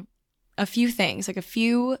down a few things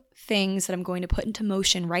that I'm going to put into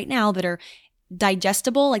motion right now that are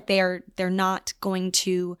digestible. Like they're not going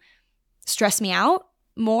to stress me out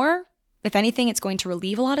more. If anything, it's going to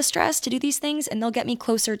relieve a lot of stress to do these things, and they'll get me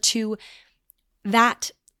closer to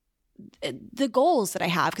the goals that I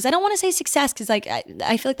have. Because I don't want to say success, because like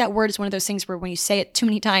I feel like that word is one of those things where when you say it too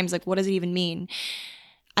many times, like what does it even mean?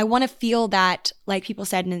 I want to feel that, like people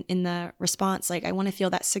said in the response, like I want to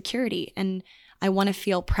feel that security, and I want to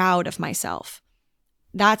feel proud of myself.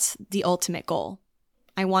 That's the ultimate goal.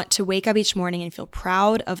 I want to wake up each morning and feel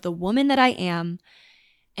proud of the woman that I am.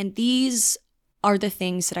 And these are the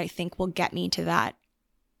things that I think will get me to that.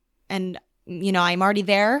 And, I'm already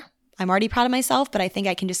there. I'm already proud of myself, but I think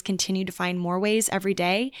I can just continue to find more ways every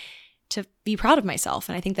day to be proud of myself.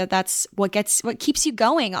 And I think that that's what keeps you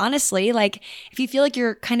going, honestly. Like if you feel like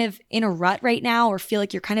you're kind of in a rut right now, or feel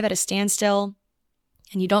like you're kind of at a standstill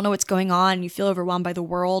and you don't know what's going on, and you feel overwhelmed by the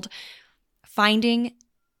world, finding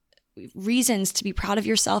reasons to be proud of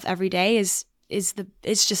yourself every day it's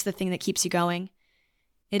just the thing that keeps you going.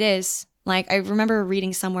 It is. Like I remember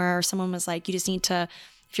reading somewhere, or someone was like, you just need to,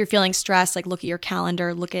 if you're feeling stressed, like look at your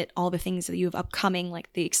calendar, look at all the things that you have upcoming,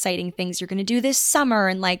 like the exciting things you're going to do this summer,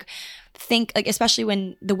 and like think, like especially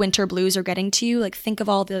when the winter blues are getting to you, like think of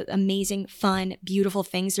all the amazing, fun, beautiful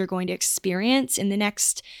things you're going to experience in the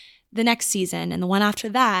next season and the one after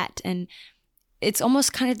that. And it's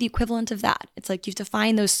almost kind of the equivalent of that. It's like you have to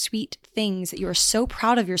find those sweet things that you are so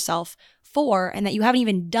proud of yourself for, and that you haven't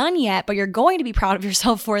even done yet, but you're going to be proud of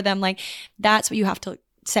yourself for them. Like that's what you have to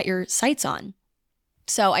set your sights on.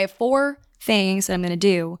 So I have 4 things that I'm going to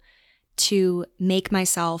do to make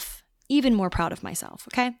myself even more proud of myself.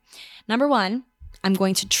 Okay. Number 1, I'm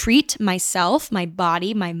going to treat myself, my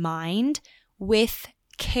body, my mind with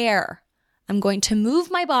care. I'm going to move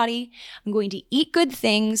my body. I'm going to eat good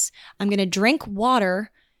things. I'm going to drink water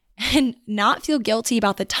and not feel guilty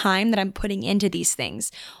about the time that I'm putting into these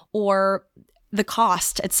things or the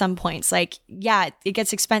cost at some points. Like, yeah, it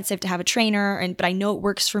gets expensive to have a trainer, but I know it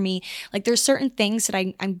works for me. Like there's certain things that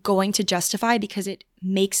I'm going to justify because it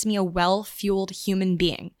makes me a well-fueled human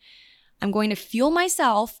being. I'm going to fuel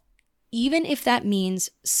myself, even if that means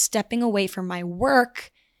stepping away from my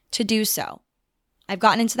work to do so. I've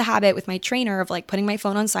gotten into the habit with my trainer of like putting my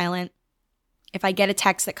phone on silent. If I get a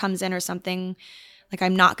text that comes in or something, like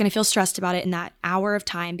I'm not going to feel stressed about it in that hour of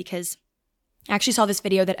time, because I actually saw this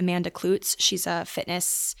video that Amanda Klutz, she's a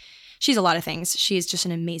a lot of things. She's just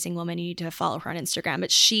an amazing woman. You need to follow her on Instagram.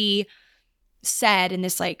 But she said in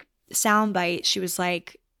this like soundbite, she was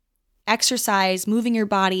like, exercise, moving your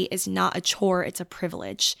body is not a chore, it's a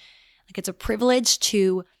privilege. Like it's a privilege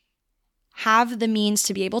to have the means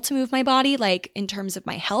to be able to move my body, like in terms of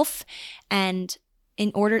my health. And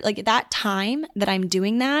in order, like that time that I'm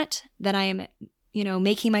doing that I'm,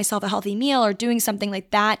 making myself a healthy meal or doing something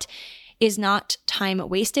like that is not time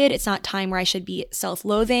wasted. It's not time where I should be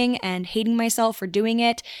self-loathing and hating myself for doing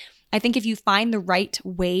it. I think if you find the right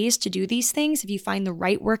ways to do these things, if you find the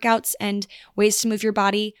right workouts and ways to move your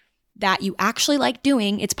body that you actually like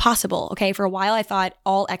doing, it's possible. Okay. For a while, I thought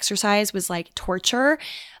all exercise was like torture,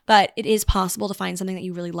 but it is possible to find something that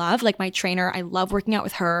you really love. Like my trainer, I love working out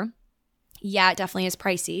with her. Yeah, it definitely is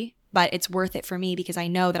pricey, but it's worth it for me because I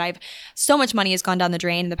know that so much money has gone down the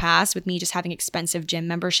drain in the past with me just having expensive gym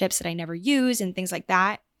memberships that I never use and things like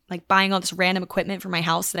that, like buying all this random equipment for my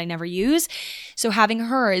house that I never use. So having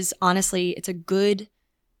her is honestly, it's a good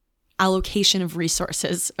allocation of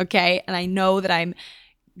resources. Okay. And I know that I'm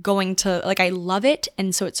going to, like, I love it.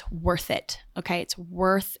 And so it's worth it. Okay. It's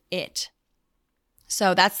worth it.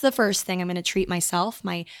 So that's the first thing. I'm going to treat myself,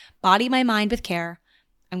 my body, my mind with care.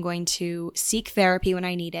 I'm going to seek therapy when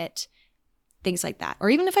I need it, things like that. Or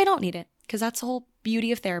even if I don't need it, because that's the whole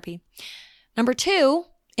beauty of therapy. Number 2,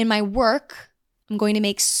 in my work, I'm going to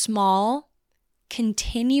make small,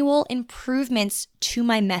 continual improvements to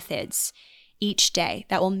my methods each day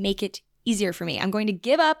that will make it easier for me. I'm going to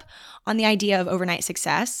give up on the idea of overnight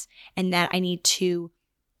success and that I need to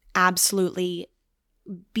absolutely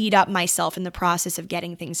beat up myself in the process of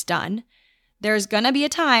getting things done. There's going to be a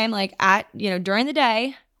time like during the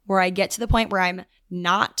day where I get to the point where I'm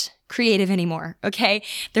not creative anymore. Okay.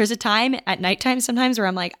 There's a time at nighttime sometimes where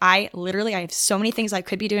I'm like, I have so many things I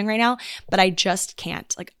could be doing right now, but I just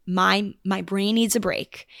can't. Like my brain needs a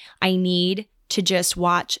break. I need to just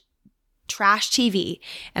watch trash TV.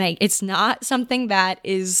 And it's not something that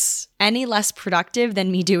is any less productive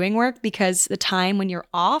than me doing work, because the time when you're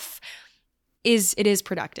off is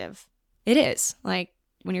productive. It is. Like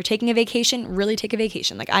when you're taking a vacation, really take a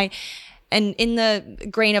vacation. And in the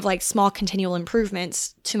grain of like small continual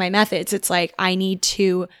improvements to my methods, it's like I need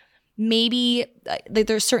to maybe like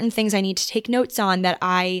there's certain things I need to take notes on, that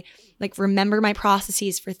I like remember my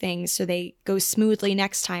processes for things so they go smoothly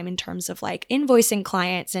next time in terms of like invoicing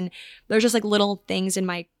clients. And there's just like little things in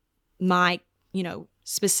my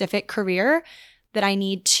specific career that I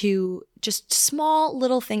need to, just small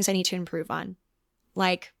little things I need to improve on.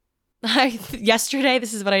 Like yesterday,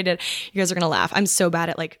 this is what I did. You guys are going to laugh. I'm so bad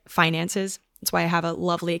at like finances. That's why I have a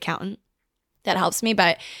lovely accountant that helps me.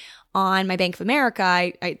 But on my Bank of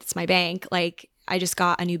America, it's my bank. Like I just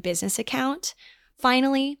got a new business account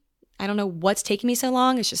finally. I don't know what's taking me so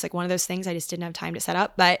long. It's just like one of those things I just didn't have time to set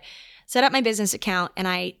up, but set up my business account. And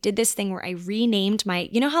I did this thing where I renamed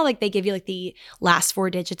you know how like they give you like the last 4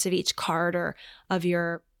 digits of each card or of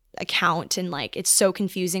your account. And like, it's so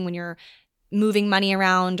confusing when you're moving money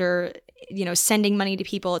around or, sending money to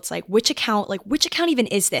people. It's like, which account even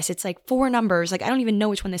is this? It's like 4 numbers. Like, I don't even know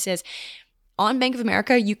which one this is. On Bank of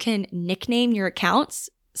America, you can nickname your accounts.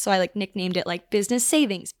 So I like nicknamed it like business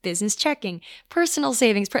savings, business checking, personal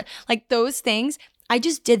savings, like those things. I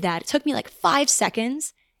just did that. It took me like 5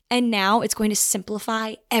 seconds, and now it's going to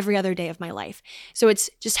simplify every other day of my life. So it's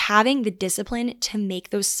just having the discipline to make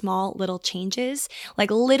those small little changes,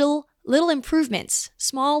 like little improvements,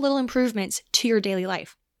 small little improvements to your daily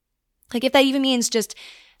life. Like if that even means just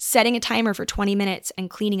setting a timer for 20 minutes and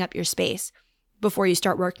cleaning up your space before you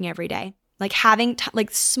start working every day. Like having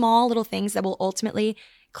like small little things that will ultimately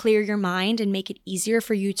clear your mind and make it easier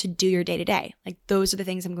for you to do your day to day. Like those are the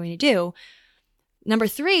things I'm going to do. Number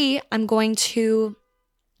 3,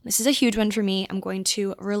 this is a huge one for me. I'm going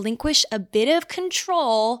to relinquish a bit of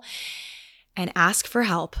control and ask for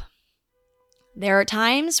help. There are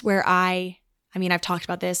times where I've talked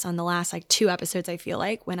about this on the last like 2 episodes, I feel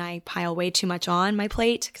like, when I pile way too much on my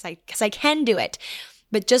plate because I can do it.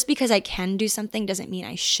 But just because I can do something doesn't mean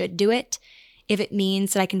I should do it. If it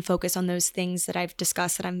means that I can focus on those things that I've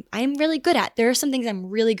discussed that I'm really good at. There are some things I'm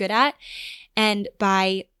really good at. And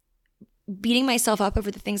by beating myself up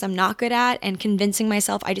over the things I'm not good at and convincing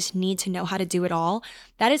myself I just need to know how to do it all,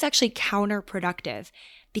 that is actually counterproductive.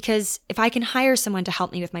 Because if I can hire someone to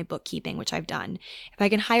help me with my bookkeeping, which I've done, if I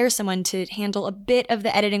can hire someone to handle a bit of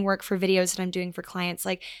the editing work for videos that I'm doing for clients,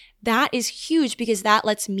 like that is huge, because that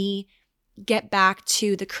lets me get back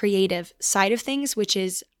to the creative side of things, which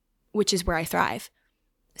is where I thrive.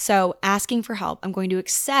 So asking for help, I'm going to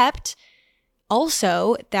accept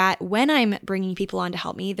also that when I'm bringing people on to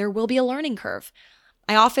help me, there will be a learning curve.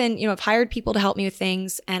 I often, I've hired people to help me with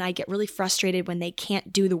things, and I get really frustrated when they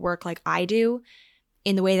can't do the work like I do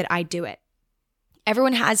in the way that I do it.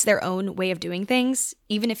 Everyone has their own way of doing things.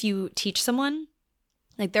 Even if you teach someone,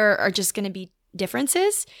 like there are just going to be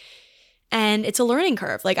differences. And it's a learning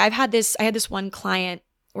curve. Like I had this one client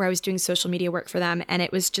where I was doing social media work for them, and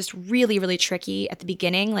it was just really, really tricky at the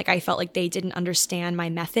beginning. Like I felt like they didn't understand my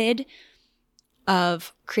method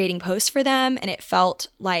of creating posts for them. And it felt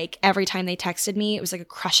like every time they texted me, it was like a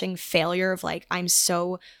crushing failure of like, I'm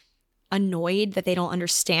so annoyed that they don't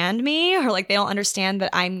understand me, or like they don't understand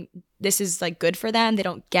that this is like good for them. They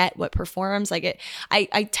don't get what performs. Like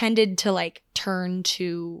I tended to like turn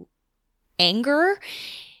to anger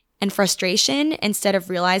and frustration instead of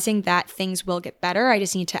realizing that things will get better. I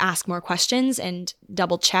just need to ask more questions and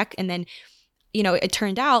double check. And then, it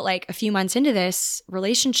turned out like a few months into this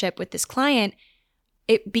relationship with this client,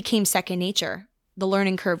 it became second nature. The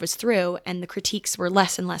learning curve was through, and the critiques were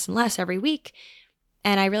less and less and less every week.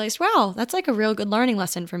 And I realized, wow, that's like a real good learning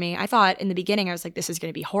lesson for me. I thought in the beginning, I was like, this is going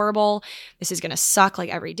to be horrible. This is going to suck like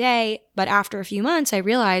every day. But after a few months, I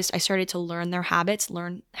realized I started to learn their habits,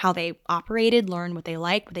 learn how they operated, learn what they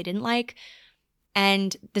liked, what they didn't like.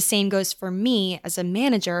 And the same goes for me as a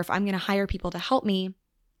manager. If I'm going to hire people to help me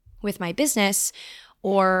with my business,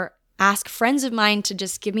 or ask friends of mine to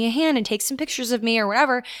just give me a hand and take some pictures of me or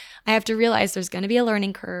whatever, I have to realize there's going to be a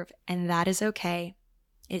learning curve, and that is okay.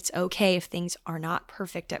 It's okay if things are not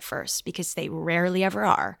perfect at first, because they rarely ever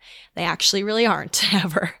are. They actually really aren't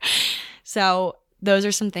ever. So those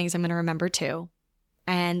are some things I'm going to remember too.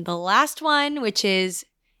 And the last one, which is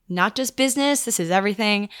not just business, this is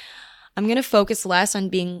everything. I'm going to focus less on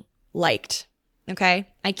being liked. Okay?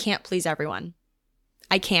 I can't please everyone.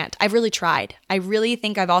 I can't. I've really tried. I really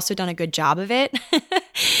think I've also done a good job of it.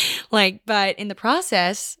 But in the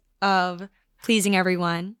process of pleasing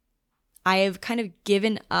everyone, I have kind of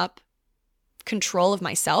given up control of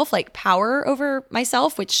myself, like power over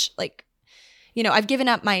myself, which like I've given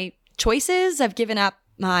up my choices. I've given up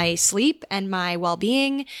my sleep and my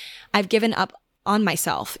well-being. I've given up on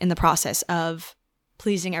myself in the process of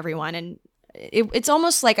pleasing everyone. And it's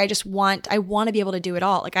almost like I want to be able to do it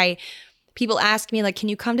all. Like people ask me like, can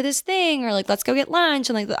you come to this thing? Or like, let's go get lunch.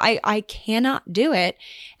 And like, I cannot do it.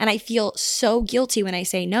 And I feel so guilty when I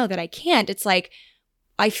say no, that I can't. It's like,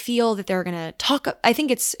 I feel that they're going to talk. I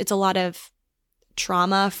think it's a lot of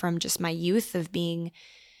trauma from just my youth of being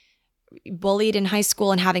bullied in high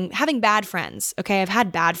school and having bad friends. Okay. I've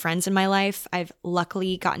had bad friends in my life. I've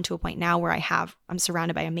luckily gotten to a point now where I'm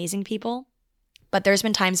surrounded by amazing people. But there's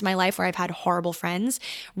been times in my life where I've had horrible friends,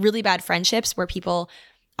 really bad friendships where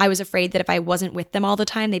I was afraid that if I wasn't with them all the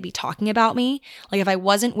time, they'd be talking about me. Like if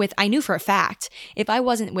I knew for a fact, if I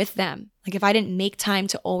wasn't with them, like if I didn't make time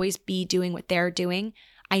to always be doing what they're doing,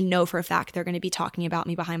 I know for a fact they're going to be talking about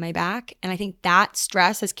me behind my back. And I think that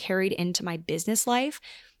stress has carried into my business life.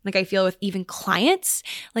 Like I feel with even clients,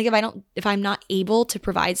 like if I'm not able to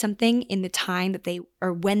provide something in the time that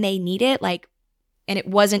or when they need it, like, and it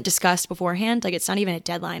wasn't discussed beforehand, like it's not even a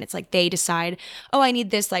deadline. It's like they decide, oh, I need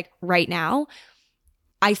this like right now.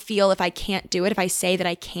 I feel if I can't do it, if I say that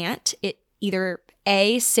I can't, it either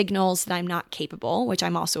A, signals that I'm not capable, which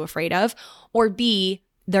I'm also afraid of, or B,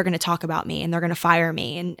 they're going to talk about me and they're going to fire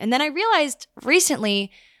me. And then I realized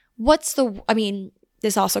recently,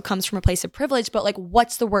 this also comes from a place of privilege, but like,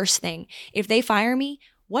 what's the worst thing? If they fire me,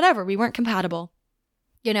 whatever, we weren't compatible.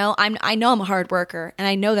 I know I'm a hard worker and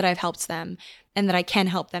I know that I've helped them and that I can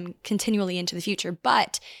help them continually into the future.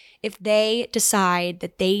 But if they decide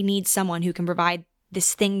that they need someone who can provide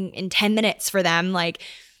this thing in 10 minutes for them, like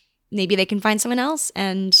maybe they can find someone else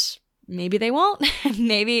and maybe they won't.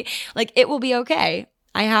 Maybe like it will be okay.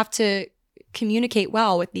 I have to communicate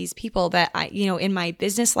well with these people that in my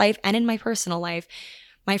business life and in my personal life.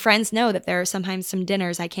 My friends know that there are sometimes some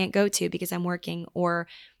dinners I can't go to because I'm working, or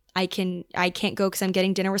I can't go because I'm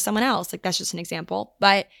getting dinner with someone else. Like that's just an example.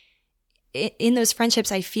 But in those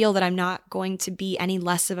friendships, I feel that I'm not going to be any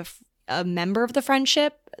less of a member of the friend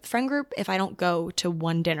group if I don't go to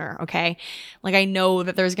one dinner. Okay. Like I know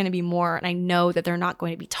that there's going to be more, and I know that they're not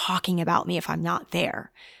going to be talking about me if I'm not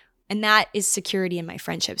there. And that is security in my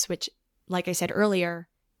friendships, which, like I said earlier,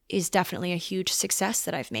 is definitely a huge success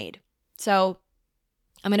that I've made. So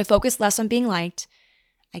I'm going to focus less on being liked.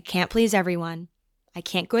 I can't please everyone. I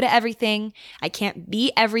can't go to everything. I can't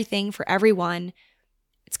be everything for everyone.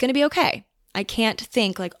 It's going to be okay. I can't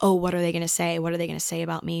think like, oh, what are they going to say? What are they going to say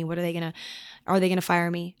about me? Are they going to fire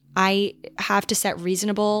me? I have to set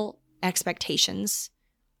reasonable expectations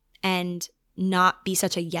and not be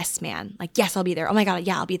such a yes man. Like, yes, I'll be there. Oh my God.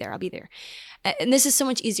 Yeah, I'll be there. And this is so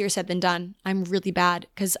much easier said than done. I'm really bad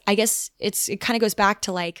because I guess it kind of goes back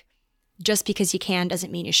to like, just because you can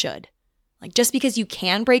doesn't mean you should. Like just because you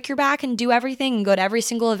can break your back and do everything and go to every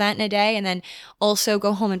single event in a day and then also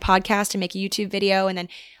go home and podcast and make a YouTube video, and then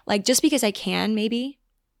like just because I can maybe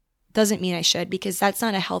doesn't mean I should, because that's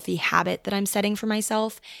not a healthy habit that I'm setting for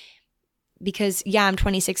myself. Because yeah, I'm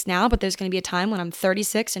 26 now, but there's going to be a time when I'm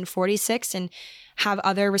 36 and 46 and have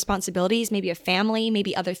other responsibilities, maybe a family,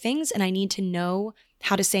 maybe other things. And I need to know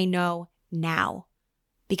how to say no now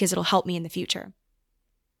because it'll help me in the future.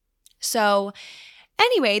 So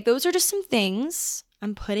anyway, those are just some things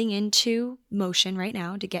I'm putting into motion right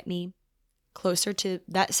now to get me closer to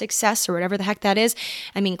that success or whatever the heck that is.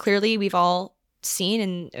 I mean, clearly we've all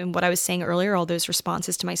seen in what I was saying earlier, all those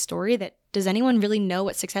responses to my story, that does anyone really know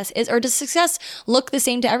what success is? Or does success look the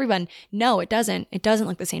same to everyone? No, it doesn't. It doesn't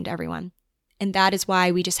look the same to everyone. And that is why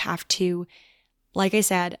we just have to, like I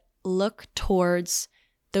said, look towards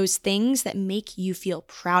those things that make you feel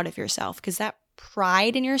proud of yourself, because that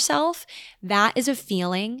pride in yourself, that is a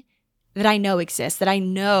feeling that I know exists, that I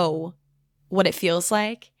know what it feels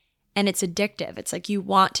like, and it's addictive. It's like you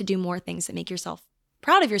want to do more things that make yourself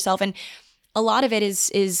proud of yourself. And a lot of it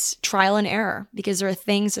is trial and error, because there are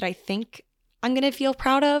things that I think I'm going to feel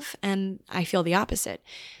proud of and I feel the opposite.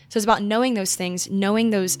 So it's about knowing those things, knowing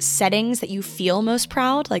those settings that you feel most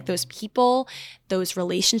proud, like those people, those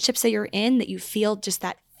relationships that you're in, that you feel just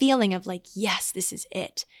that feeling of like, yes, this is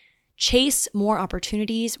it. Chase more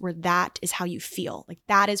opportunities where that is how you feel. Like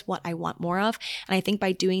that is what I want more of. And I think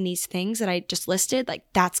by doing these things that I just listed, like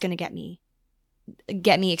that's going to get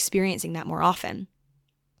me experiencing that more often.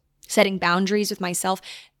 Setting boundaries with myself,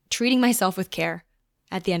 treating myself with care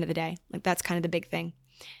at the end of the day. Like that's kind of the big thing.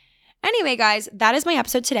 Anyway, guys, that is my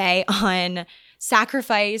episode today on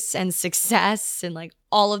sacrifice and success and like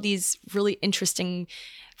all of these really interesting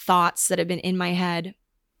thoughts that have been in my head,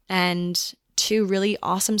 and 2 really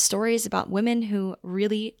awesome stories about women who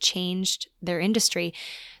really changed their industry.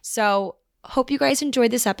 So hope you guys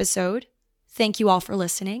enjoyed this episode. Thank you all for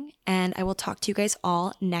listening, and I will talk to you guys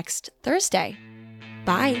all next Thursday.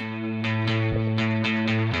 Bye.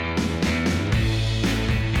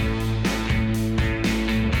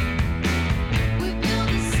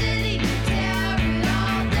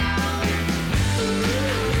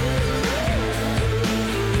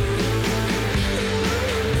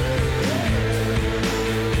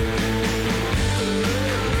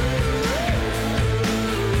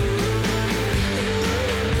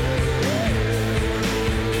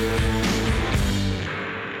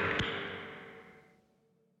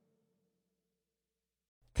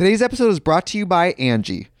 Today's episode is brought to you by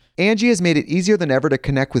Angie. Angie has made it easier than ever to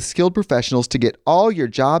connect with skilled professionals to get all your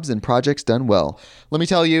jobs and projects done well. Let me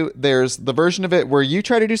tell you, there's the version of it where you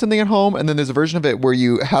try to do something at home, and then there's a version of it where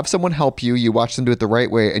you have someone help you, you watch them do it the right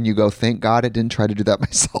way, and you go, thank God I didn't try to do that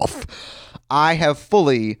myself. I have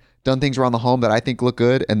fully done things around the home that I think look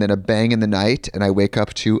good, and then a bang in the night, and I wake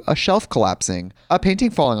up to a shelf collapsing, a painting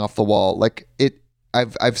falling off the wall.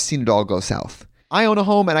 I've seen it all go south. I own a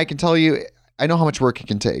home, and I can tell you, I know how much work it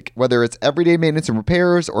can take. Whether it's everyday maintenance and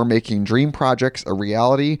repairs or making dream projects a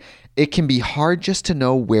reality, it can be hard just to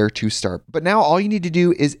know where to start. But now all you need to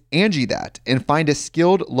do is Angie that and find a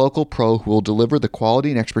skilled local pro who will deliver the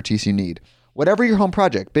quality and expertise you need. Whatever your home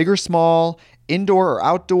project, big or small, indoor or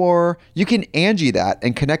outdoor, you can Angie that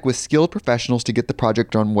and connect with skilled professionals to get the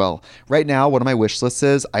project done well. Right now, one of my wish lists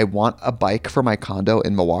is I want a bike for my condo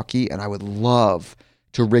in Milwaukee, and I would love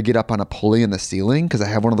to rig it up on a pulley in the ceiling because I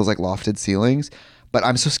have one of those lofted ceilings, but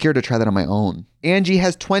I'm so scared to try that on my own. Angie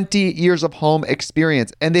has 20 years of home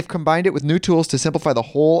experience, and they've combined it with new tools to simplify the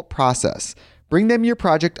whole process. Bring them your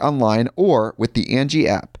project online or with the Angie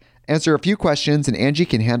app. Answer a few questions and Angie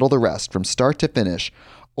can handle the rest from start to finish,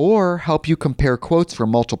 or help you compare quotes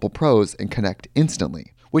from multiple pros and connect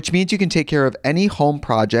instantly, which means you can take care of any home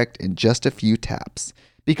project in just a few taps.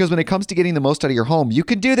 Because when it comes to getting the most out of your home, you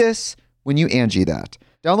can do this when you Angie that.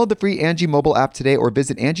 Download the free Angie mobile app today or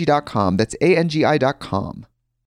visit Angie.com. That's ANGI.com.